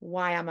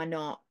 Why am I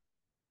not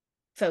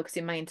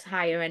focusing my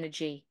entire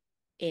energy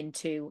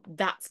into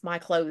that's my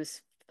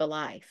clothes for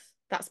life?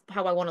 That's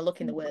how I want to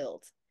look in the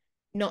world,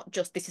 not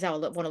just this is how I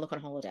want to look on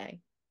holiday.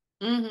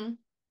 Mm-hmm.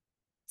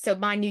 So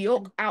my New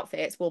York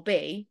outfits will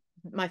be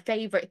my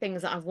favorite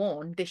things that I've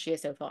worn this year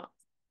so far,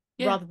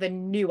 Yeah. rather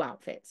than new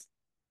outfits.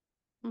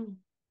 Mm.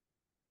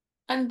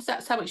 And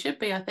that's how it should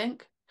be, I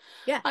think.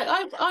 Yeah.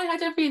 I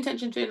had every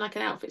intention of doing like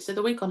an outfit so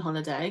the week on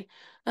holiday,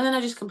 and then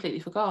I just completely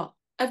forgot.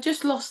 I've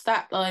just lost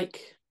that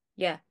like.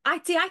 Yeah. I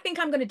think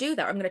I'm going to do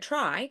that. I'm going to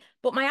try,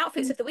 but my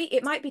outfits of the week,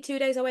 it might be 2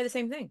 days I wear the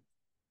same thing.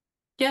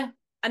 Yeah.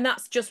 And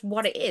that's just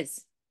what it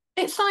is.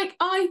 It's like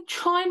I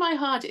try my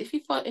hardest.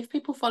 If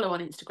people follow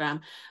on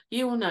Instagram,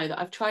 you will know that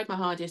I've tried my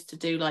hardest to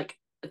do like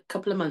a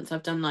couple of months.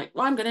 I've done like,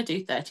 well, I'm going to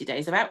do 30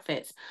 days of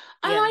outfits,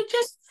 and Yeah. I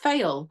just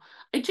fail.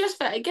 It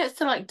gets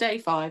to like day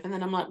 5, and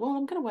then I'm like, well,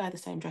 I'm going to wear the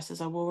same dress as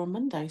I wore on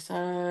Monday,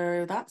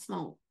 so that's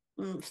not.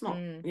 It's not,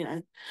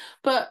 Mm,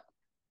 But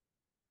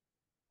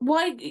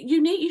why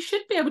you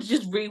should be able to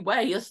just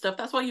rewear your stuff.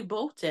 That's why you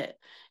bought it.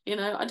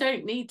 I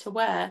don't need to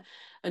wear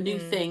a new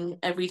mm. thing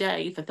every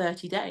day for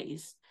 30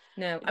 days.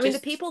 No. It I mean, the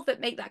just. people that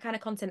make that kind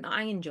of content that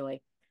I enjoy,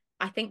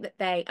 I think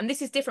that and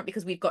this is different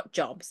because we've got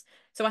jobs.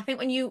 So I think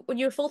when you're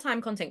a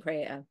full-time content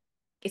creator,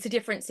 it's a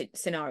different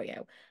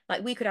scenario.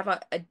 Like we could have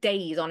a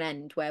days on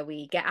end where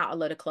we get out a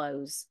load of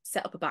clothes,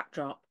 set up a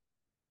backdrop,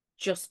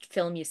 just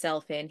film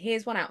yourself in.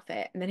 Here's one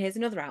outfit, and then here's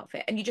another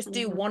outfit, and you just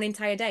do Mhm. one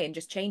entire day and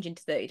just change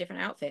into 30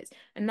 different outfits,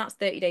 and that's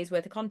 30 days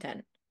worth of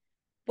content.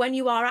 When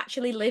you are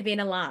actually living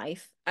a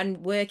life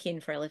and working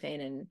for a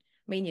living, and I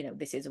mean,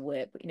 this is a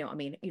work, but you know what I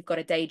mean, you've got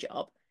a day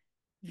job,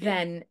 Yeah.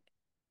 then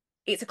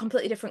it's a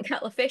completely different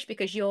kettle of fish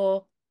because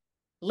you're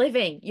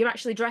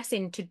actually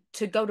dressing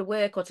to go to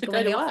work or to To go go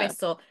in to the work.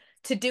 office or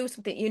to do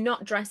something. You're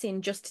not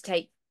dressing just to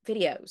take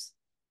videos.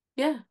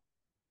 Yeah.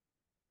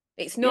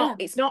 It's Yeah.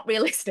 not it's not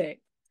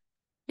realistic.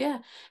 Yeah.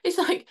 It's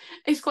like,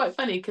 it's quite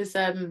funny because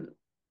one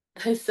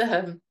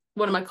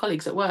of my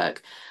colleagues at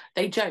work,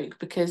 they joke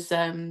because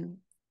on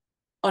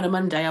a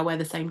Monday I wear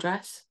the same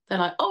dress. They're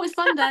like, "Oh, it's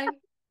Monday.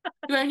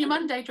 You're wearing your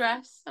Monday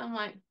dress." I'm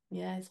like,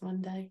 "Yeah, it's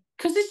Monday."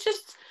 Because it's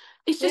just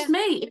Yeah.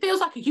 me. It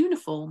feels like a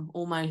uniform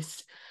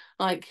almost.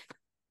 Like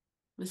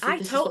I this is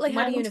what totally I'm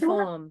had a wearing to work.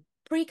 uniform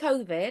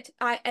pre-COVID.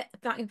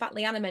 In fact,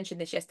 Leanna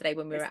mentioned this yesterday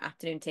when we were at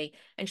afternoon tea,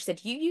 and she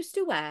said you used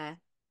to wear,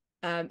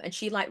 and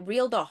she like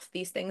reeled off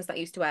these things that I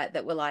used to wear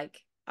that were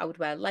like I would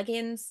wear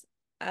leggings,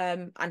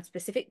 and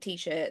specific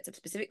t-shirts of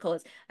specific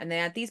colors, and they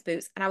had these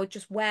boots, and I would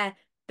just wear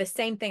the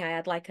same thing. I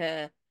had like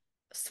a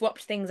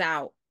swapped things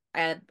out. I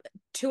had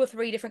 2 or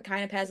 3 different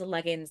kind of pairs of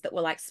leggings that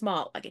were like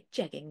smart, like a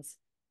jeggings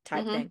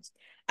type Hmm. thing.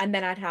 And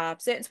then I'd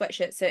have certain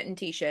sweatshirts, certain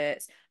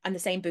t-shirts, and the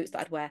same boots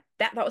that I'd wear.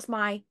 That was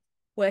my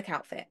work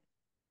outfit.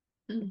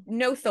 Mm.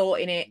 No thought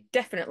in it.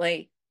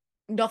 Definitely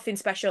nothing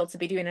special to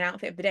be doing an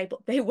outfit of the day,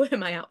 but they were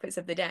my outfits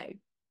of the day.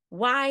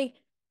 Why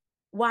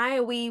why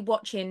are we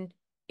watching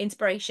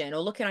inspiration or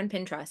looking on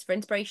Pinterest for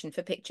inspiration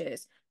for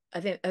pictures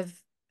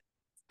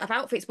of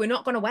outfits we're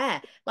not going to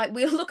wear? Like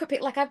we'll look at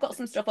it, like I've got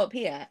some stuff up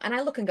here and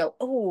I look and go,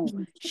 oh,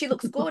 she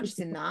looks gorgeous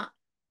in that.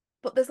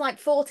 But there's like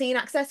 14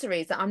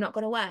 accessories that I'm not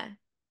going to wear.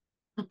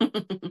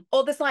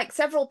 Or there's like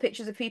several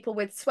pictures of people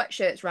with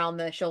sweatshirts around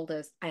their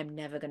shoulders. I am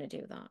never going to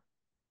do that.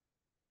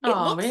 It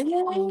Oh, looks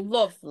really?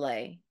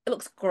 lovely. It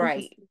looks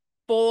great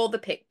for the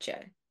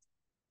picture,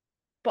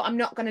 but I'm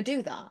not going to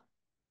do that.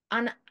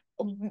 And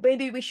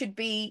maybe we should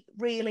be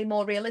really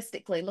more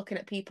realistically looking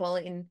at people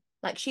in,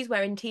 like, she's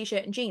wearing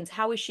t-shirt and jeans.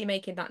 How is she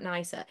making that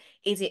nicer?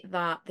 Is it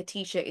that the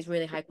t-shirt is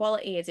really high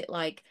quality? Is it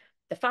like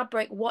the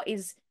fabric?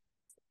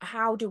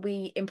 How do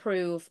we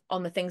improve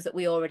on the things that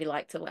we already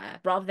like to wear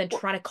rather than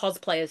trying to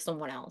cosplay as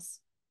someone else?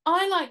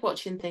 I like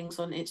watching things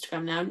on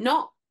Instagram now,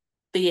 not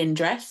the in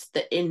dress,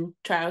 the in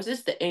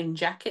trousers, the in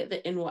jacket,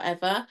 the in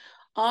whatever.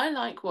 I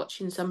like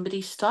watching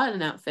somebody style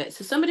an outfit.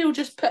 So somebody will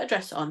just put a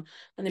dress on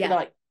and they'll be Yeah.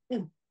 like,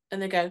 "Mm,"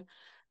 and they go,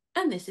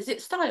 and this is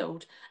it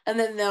styled. And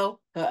then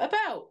they'll put a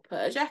belt, put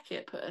a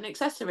jacket, put an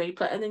accessory,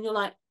 and then you're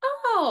like,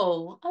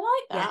 oh, I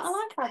like that. I Yes.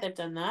 like how they've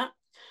done that.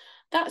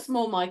 That's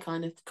more my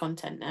kind of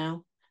content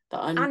now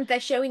that I'm And they're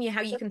showing you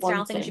how you can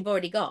style things wanting. you've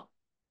already got.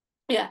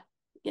 Yeah,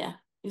 yeah, Like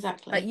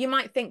exactly. you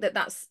might think that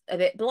that's a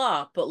bit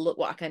blah, but look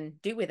what I can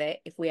do with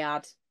it if we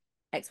add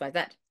X, Y, Z.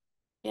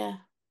 Yeah,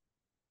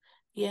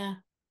 yeah.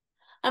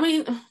 I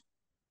mean,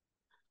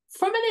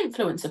 from an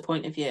influencer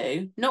point of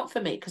view, not for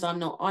me, because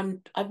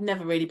I've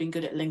never really been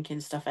good at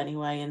linking stuff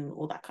anyway and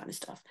all that kind of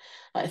stuff,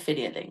 like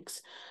affiliate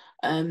links.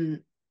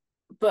 Um,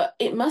 but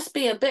it must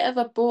be a bit of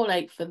a ball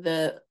ache for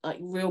the like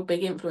real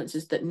big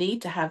influencers that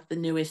need to have the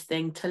newest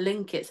thing to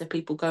link it so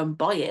people go and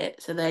buy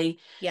it so they,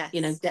 Yes.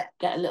 get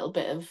a little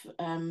bit of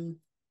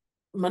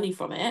money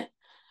from it.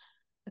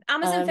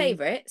 Amazon Um,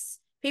 favorites,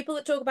 people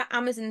that talk about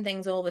Amazon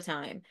things all the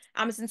time,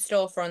 Amazon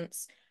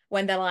storefronts,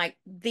 when they're like,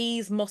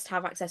 these must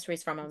have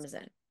accessories from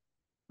Amazon.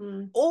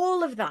 mm,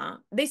 All of that.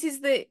 This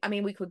is the, I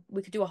mean, we could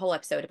do a whole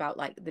episode about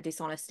like the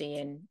dishonesty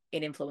in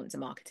influencer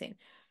marketing.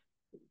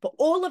 But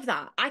all of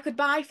that, I could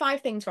buy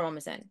 5 things from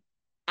Amazon.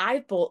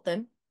 I've bought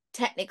them,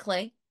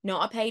 technically,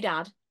 not a paid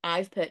ad.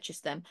 I've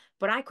purchased them,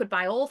 but I could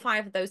buy all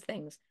 5 of those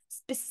things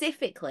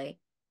specifically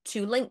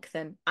to link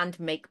them and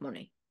make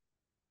money.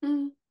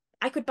 mm,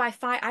 I could buy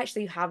 5. I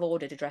actually have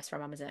ordered a dress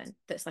from Amazon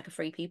that's like a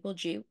Free People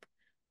dupe.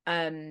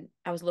 I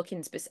was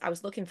looking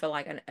for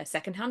like a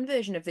secondhand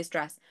version of this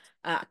dress.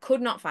 I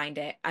could not find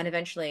it, and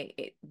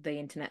eventually the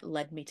internet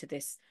led me to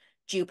this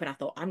dupe, and I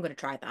thought I'm going to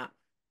try that.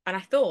 And I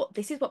thought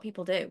this is what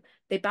people do.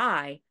 They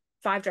buy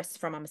 5 dresses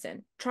from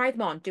Amazon, try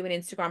them on, do an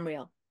Instagram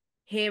reel.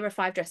 Here are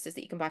 5 dresses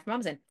that you can buy from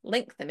Amazon.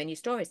 Link them in your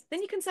stories.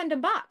 Then you can send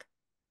them back.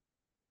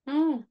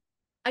 mm.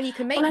 And you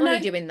can Well, make I money know,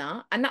 doing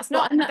that. And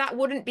but I know, that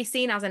wouldn't be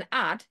seen as an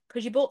ad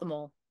because you bought them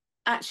all.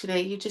 actually,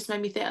 you just made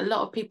me think a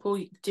lot of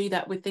people do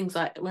that with things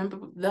like, remember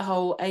the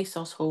whole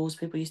ASOS hauls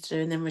people used to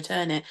do and then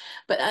return it.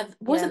 But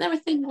wasn't Yeah. there a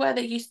thing where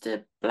they used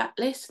to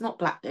blacklist? Not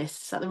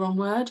blacklist, is that the wrong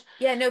word?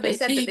 Yeah, no, But they if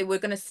said that they you, were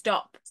going to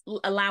stop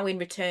allowing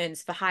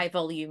returns for high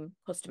volume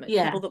customers,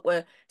 people yeah, that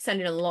were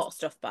sending a lot of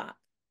stuff back.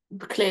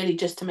 clearly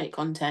just to make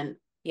content,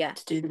 Yeah.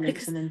 to do the links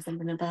Because and then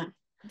sending it back.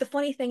 the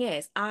funny thing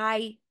is,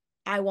 I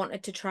want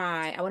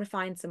to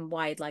find some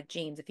wide leg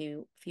jeans a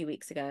few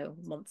weeks ago,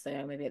 months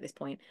ago, maybe at this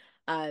point.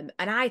 And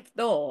I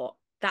thought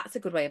that's a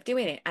good way of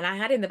doing it. And I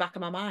had in the back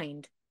of my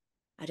mind,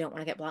 I don't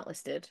want to get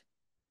blacklisted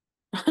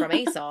from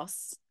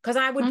ASOS because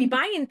I would be Mm,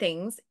 buying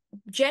things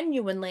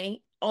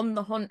genuinely on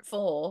the hunt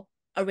for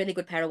a really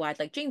good pair of wide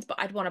leg jeans, but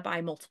I'd want to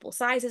buy multiple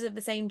sizes of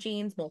the same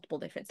jeans, multiple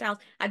different styles.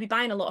 I'd be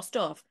buying a lot of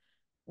stuff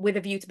with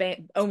a view to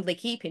only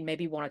keeping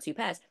maybe 1 or 2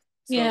 pairs.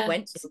 So I yeah.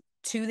 went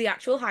to the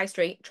actual high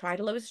street, tried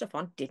a load of stuff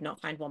on, did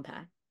not find 1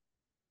 pair.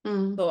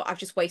 Mm. So I've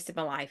just wasted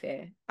my life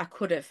here. I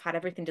could have had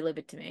everything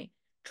delivered to me,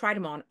 tried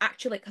them on.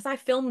 Actually, because I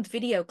filmed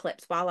video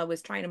clips while I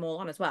was trying them all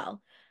on as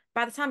well.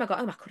 By the time I got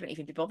home, I couldn't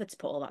even be bothered to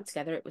put all that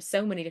together. It was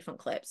so many different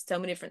clips, so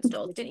many different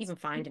stores. Didn't even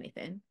find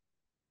anything.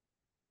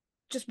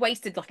 Just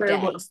wasted like a Very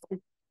day. much.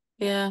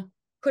 Yeah.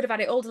 Could have had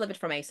it all delivered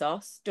from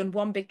ASOS, done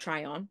one big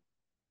try on,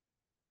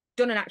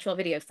 done an actual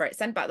video for it,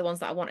 sent back the ones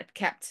that I wanted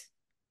kept.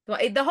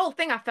 But the whole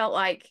thing, I felt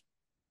like,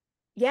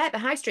 yeah, the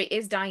high street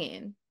is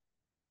dying,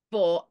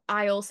 but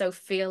I also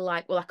feel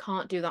like, well, I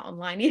can't do that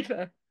online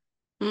either.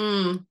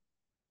 Mm.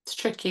 It's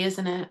tricky,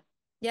 isn't it?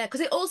 Yeah,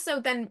 because it also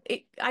then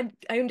I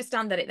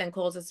understand that it then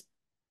causes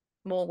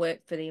more work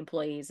for the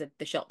employees of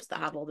the shops that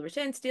have all the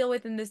returns to deal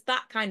with, and there's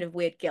that kind of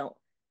weird guilt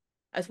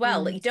as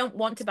well that Mm. you don't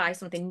want to buy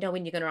something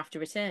knowing you're going to have to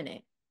return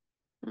it.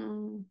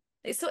 Mm.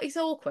 It's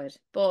awkward,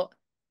 but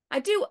I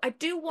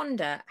do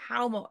wonder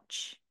how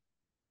much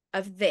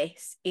of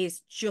this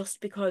is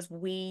just because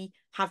we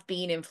have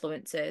been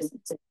influencers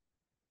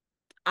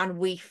and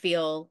we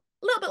feel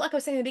a little bit like I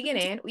was saying in the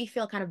beginning, we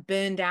feel kind of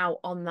burned out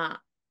on that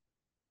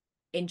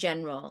in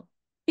general.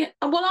 Yeah,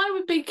 well, I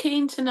would be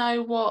keen to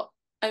know what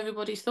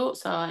everybody's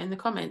thoughts are in the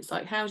comments.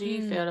 Like, how do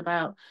you feel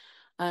about,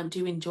 do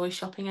you enjoy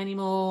shopping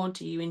anymore?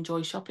 Do you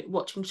enjoy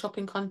watching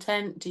shopping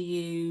content? Do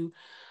you,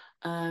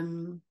 yeah,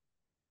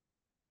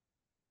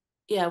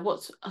 I've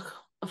lost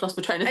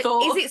my train of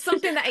thought. Is it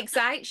something that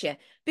excites you?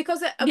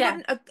 Because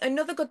Yeah.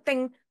 another good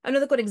thing,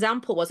 another good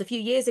example was a few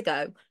years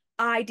ago,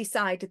 I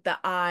decided that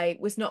I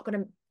was not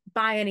going to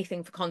buy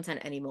anything for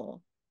content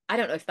anymore. I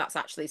don't know if that's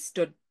actually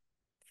stood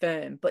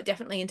firm, but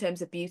definitely in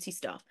terms of beauty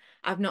stuff,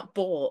 I've not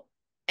bought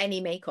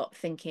any makeup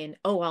thinking,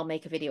 oh, I'll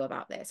make a video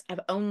about this. I've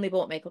only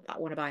bought makeup that I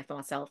want to buy for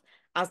myself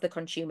as the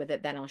consumer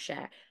that then I'll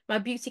share. My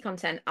beauty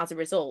content, as a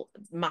result,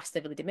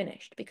 massively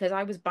diminished because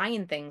I was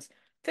buying things.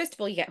 First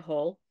of all, you get a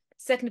haul.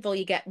 Second of all,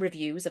 you get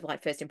reviews of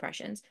like first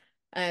impressions.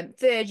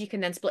 Third, you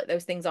can then split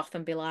those things off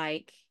and be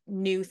like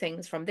new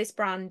things from this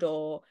brand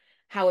or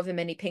however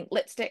many pink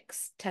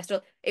lipsticks, test.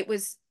 It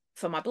was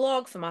for my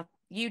blog, for my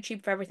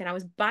YouTube, for everything. I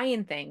was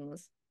buying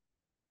things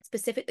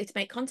specifically to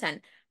make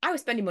content. I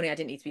was spending money I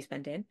didn't need to be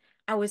spending.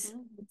 I was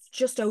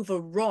just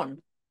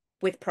overrun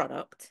with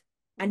product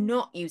and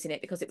not using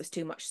it because it was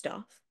too much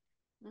stuff.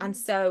 And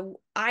so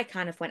I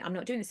kind of went, I'm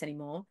not doing this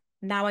anymore.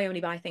 Now I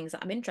only buy things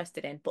that I'm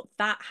interested in. But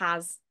that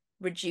has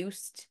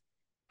reduced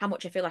how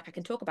much I feel like I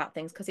can talk about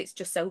things because it's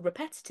just so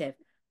repetitive.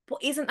 But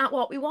isn't that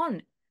what we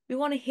want? We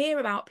want to hear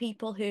about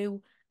people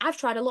who I've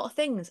tried a lot of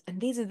things and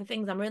these are the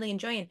things I'm really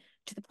enjoying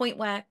to the point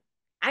where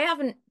I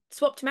haven't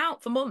swapped them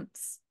out for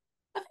months.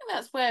 I think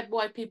that's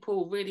why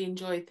people really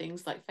enjoy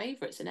things like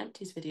favourites and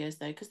empties videos,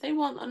 though, because they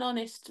want an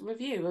honest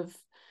review of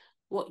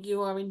what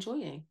you are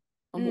enjoying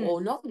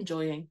or not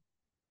enjoying.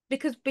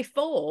 Because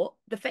before,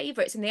 the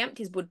favourites and the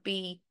empties would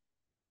be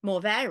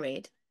more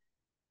varied,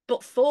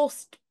 but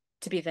forced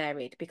to be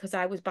varied because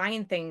I was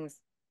buying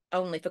things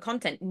only for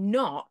content,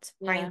 not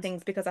buying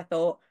things because I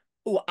thought,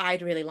 oh,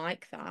 I'd really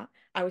like that.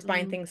 I was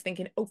buying things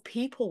thinking, oh,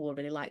 people will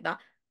really like that,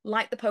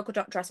 like the polka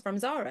dot dress from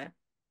Zara.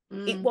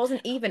 It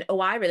wasn't even,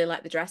 oh, I really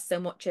like the dress so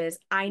much as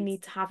I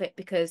need to have it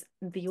because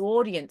the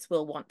audience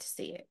will want to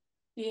see it.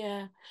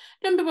 Yeah.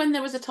 Remember when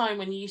there was a time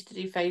when you used to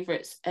do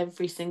favourites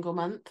every single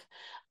month?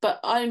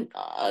 But I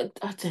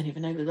don't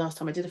even know the last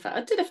time I did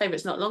I did a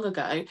favourites not long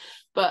ago,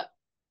 but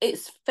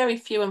it's very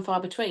few and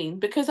far between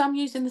because I'm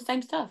using the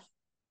same stuff.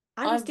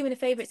 I was I've doing a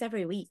favourites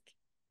every week.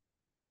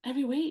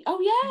 every week. Oh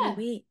Every yeah.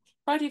 week.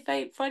 Friday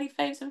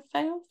faves and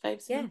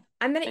faves Yeah.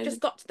 And then it just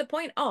got to the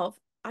point of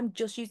I'm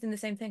just using the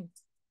same thing.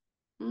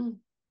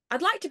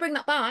 I'd like to bring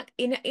that back.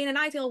 In an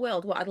ideal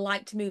world, what I'd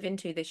like to move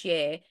into this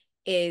year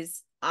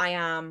is I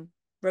am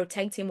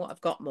rotating what I've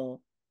got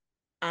more.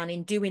 And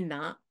in doing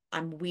that,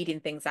 I'm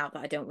weeding things out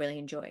that I don't really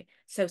enjoy.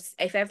 So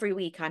if every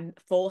week I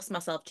force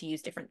myself to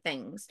use different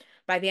things,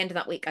 by the end of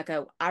that week I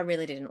go, I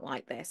really didn't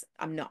like this.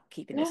 I'm not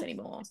keeping this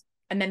anymore.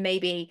 And then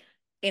maybe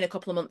in a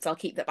couple of months I'll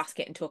keep that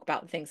basket and talk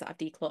about the things that I've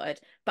decluttered.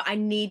 But I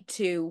need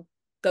to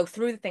go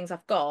through the things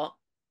I've got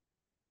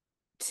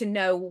to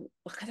know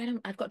because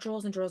I've got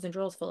drawers and drawers and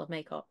drawers full of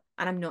makeup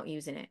and I'm not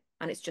using it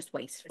and it's just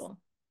wasteful.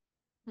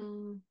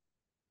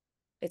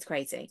 It's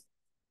crazy.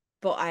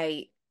 But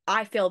I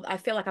feel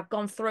like I've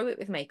gone through it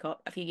with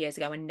makeup a few years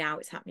ago and now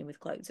it's happening with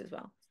clothes as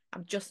well.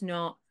 I'm just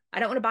not I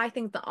don't want to buy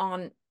things that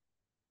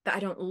I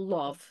don't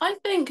love. I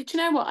think, do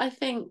you know what? I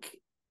think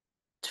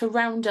to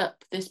round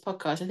up this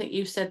podcast, I think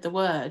you said the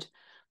word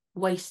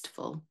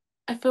wasteful.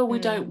 I feel we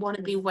don't want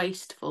to be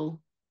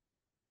wasteful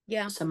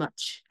so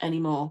much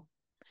anymore.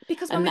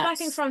 Because when And we buy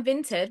things that's, from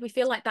Vinted, we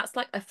feel like that's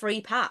like a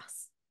free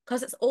pass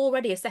because it's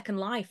already a second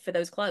life for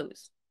those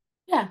clothes.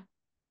 yeah,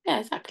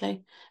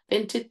 exactly.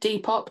 Vinted,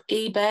 Depop,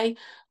 eBay.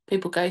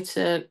 People go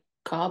to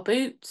car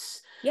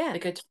boots. Yeah. They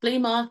go to flea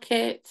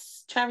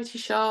markets, charity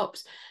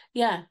shops.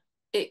 Yeah,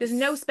 There's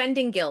no it's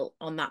spending guilt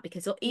on that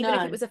because even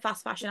if it no, was a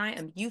fast fashion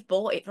item, you've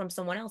bought it from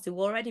someone else who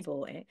already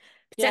bought it.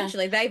 yeah.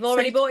 Potentially, they've So,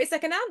 already bought it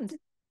secondhand.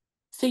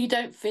 so you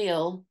don't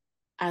feel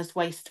as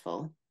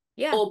wasteful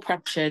Yeah. or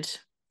pressured.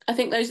 I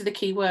think those are the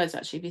key words,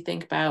 actually, if you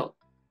think about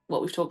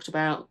what we've talked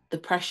about, the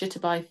pressure to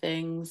buy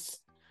things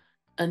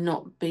and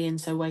not being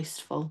so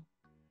wasteful.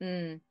 I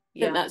think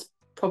Yeah. that's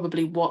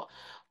probably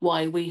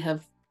why we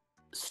have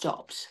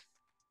stopped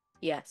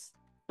Yes.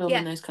 filming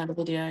Yeah. those kind of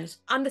videos.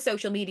 And the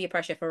social media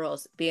pressure for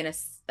us being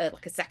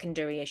like a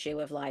secondary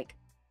issue of like,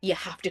 you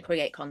have to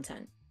create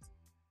content.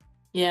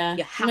 Yeah.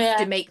 You have to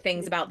Yeah. make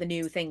things about the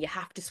new thing. You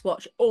have to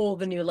swatch all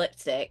the new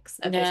lipsticks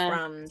of this Yeah.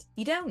 brand.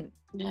 You don't.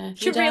 Yeah.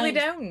 You really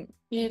don't.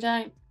 You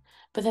don't.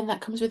 But then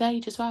that comes with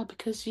age as well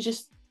because you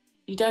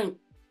don't,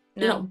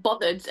 you're No. not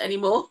bothered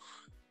anymore.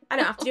 I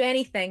don't have to do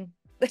anything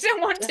I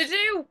don't want to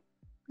do.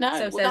 No,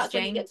 So well, says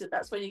Jane.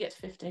 that's when you get to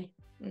 50.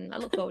 I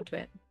look forward to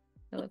it.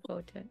 I look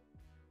forward to it.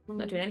 I'm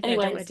not doing anything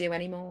Anyways. I don't want to do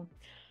anymore.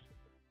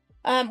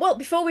 Well,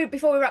 before we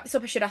wrap this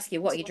up, I should ask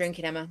you, what are you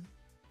drinking, Emma?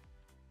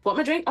 What am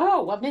I drinking?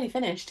 Oh, I've nearly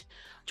finished.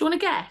 Do you want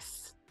to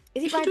guess?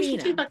 Is it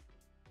Ribena?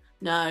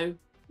 No.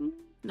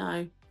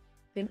 No.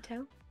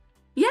 Vimto?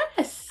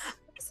 Yes.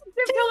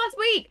 Vimto last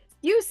week.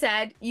 You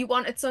said you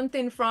wanted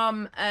something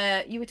from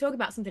you were talking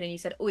about something and you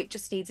said, oh, it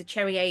just needs a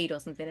cherryade or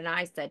something, and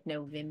I said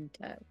no,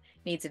 Vimto.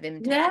 needs of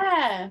Vim.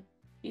 Yeah,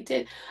 you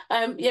did.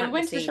 Yeah, we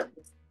went to the seed. shop.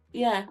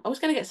 Yeah, I was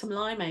going to get some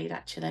limeade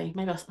actually.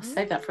 Maybe I'll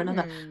save that for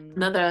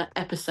another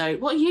episode.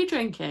 What are you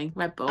drinking?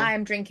 Red Bull. I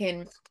am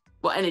drinking.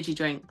 What energy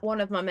drink? One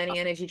of my many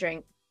energy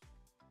drinks.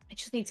 I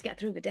just need to get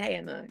through the day,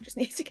 Emma. I just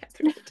need to get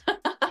through it.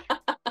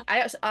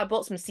 I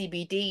bought some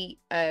CBD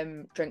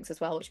drinks as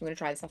well, which I'm going to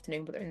try this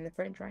afternoon, but they're in the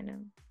fridge right now.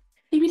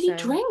 CBD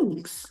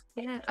drinks?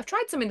 Yeah, I've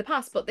tried some in the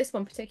past, but this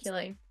one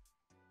particularly.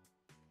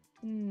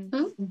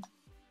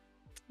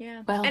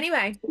 Yeah. Well,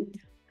 anyway,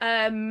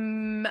 I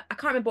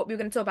can't remember what we were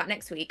going to talk about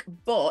next week,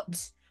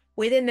 but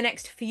within the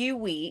next few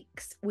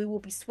weeks, we will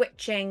be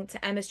switching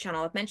to Emma's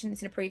channel. I've mentioned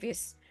this in a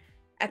previous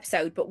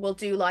episode, but we'll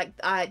do like,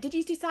 did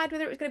you decide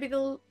whether it was going to be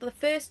the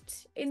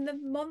first in the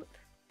month?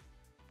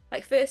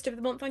 Like first of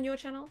the month on your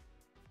channel?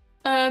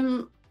 I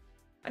don't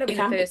mean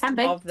the first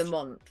of the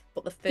month,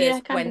 but the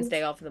first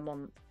Wednesday of the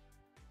month.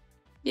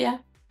 Yeah.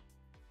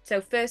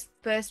 So first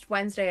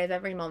Wednesday of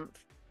every month,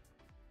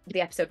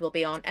 the episode will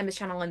be on Emma's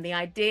channel, and the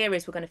idea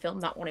is we're going to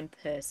film that one in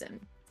person.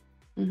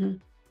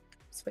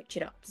 Switch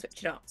it up. So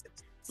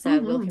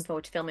we're looking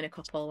forward to filming a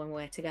couple when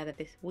we're together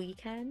this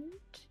weekend.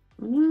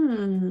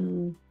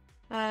 And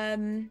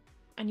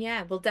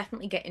yeah, we'll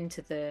definitely get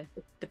into the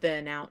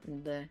burnout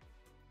and the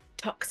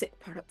toxic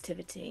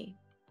productivity.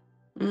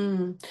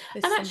 And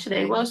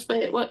actually,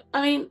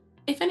 I mean,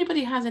 if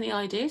anybody has any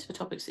ideas for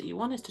topics that you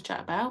want us to chat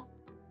about,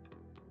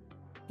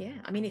 yeah,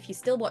 I mean, if you're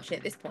still watching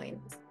at this point,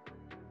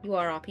 you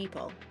are our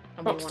people,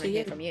 and we want to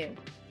hear from you.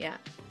 Yeah.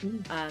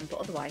 But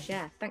otherwise,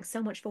 yeah, thanks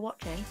so much for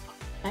watching.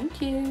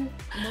 Thank you. And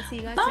we'll see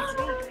you guys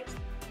next week.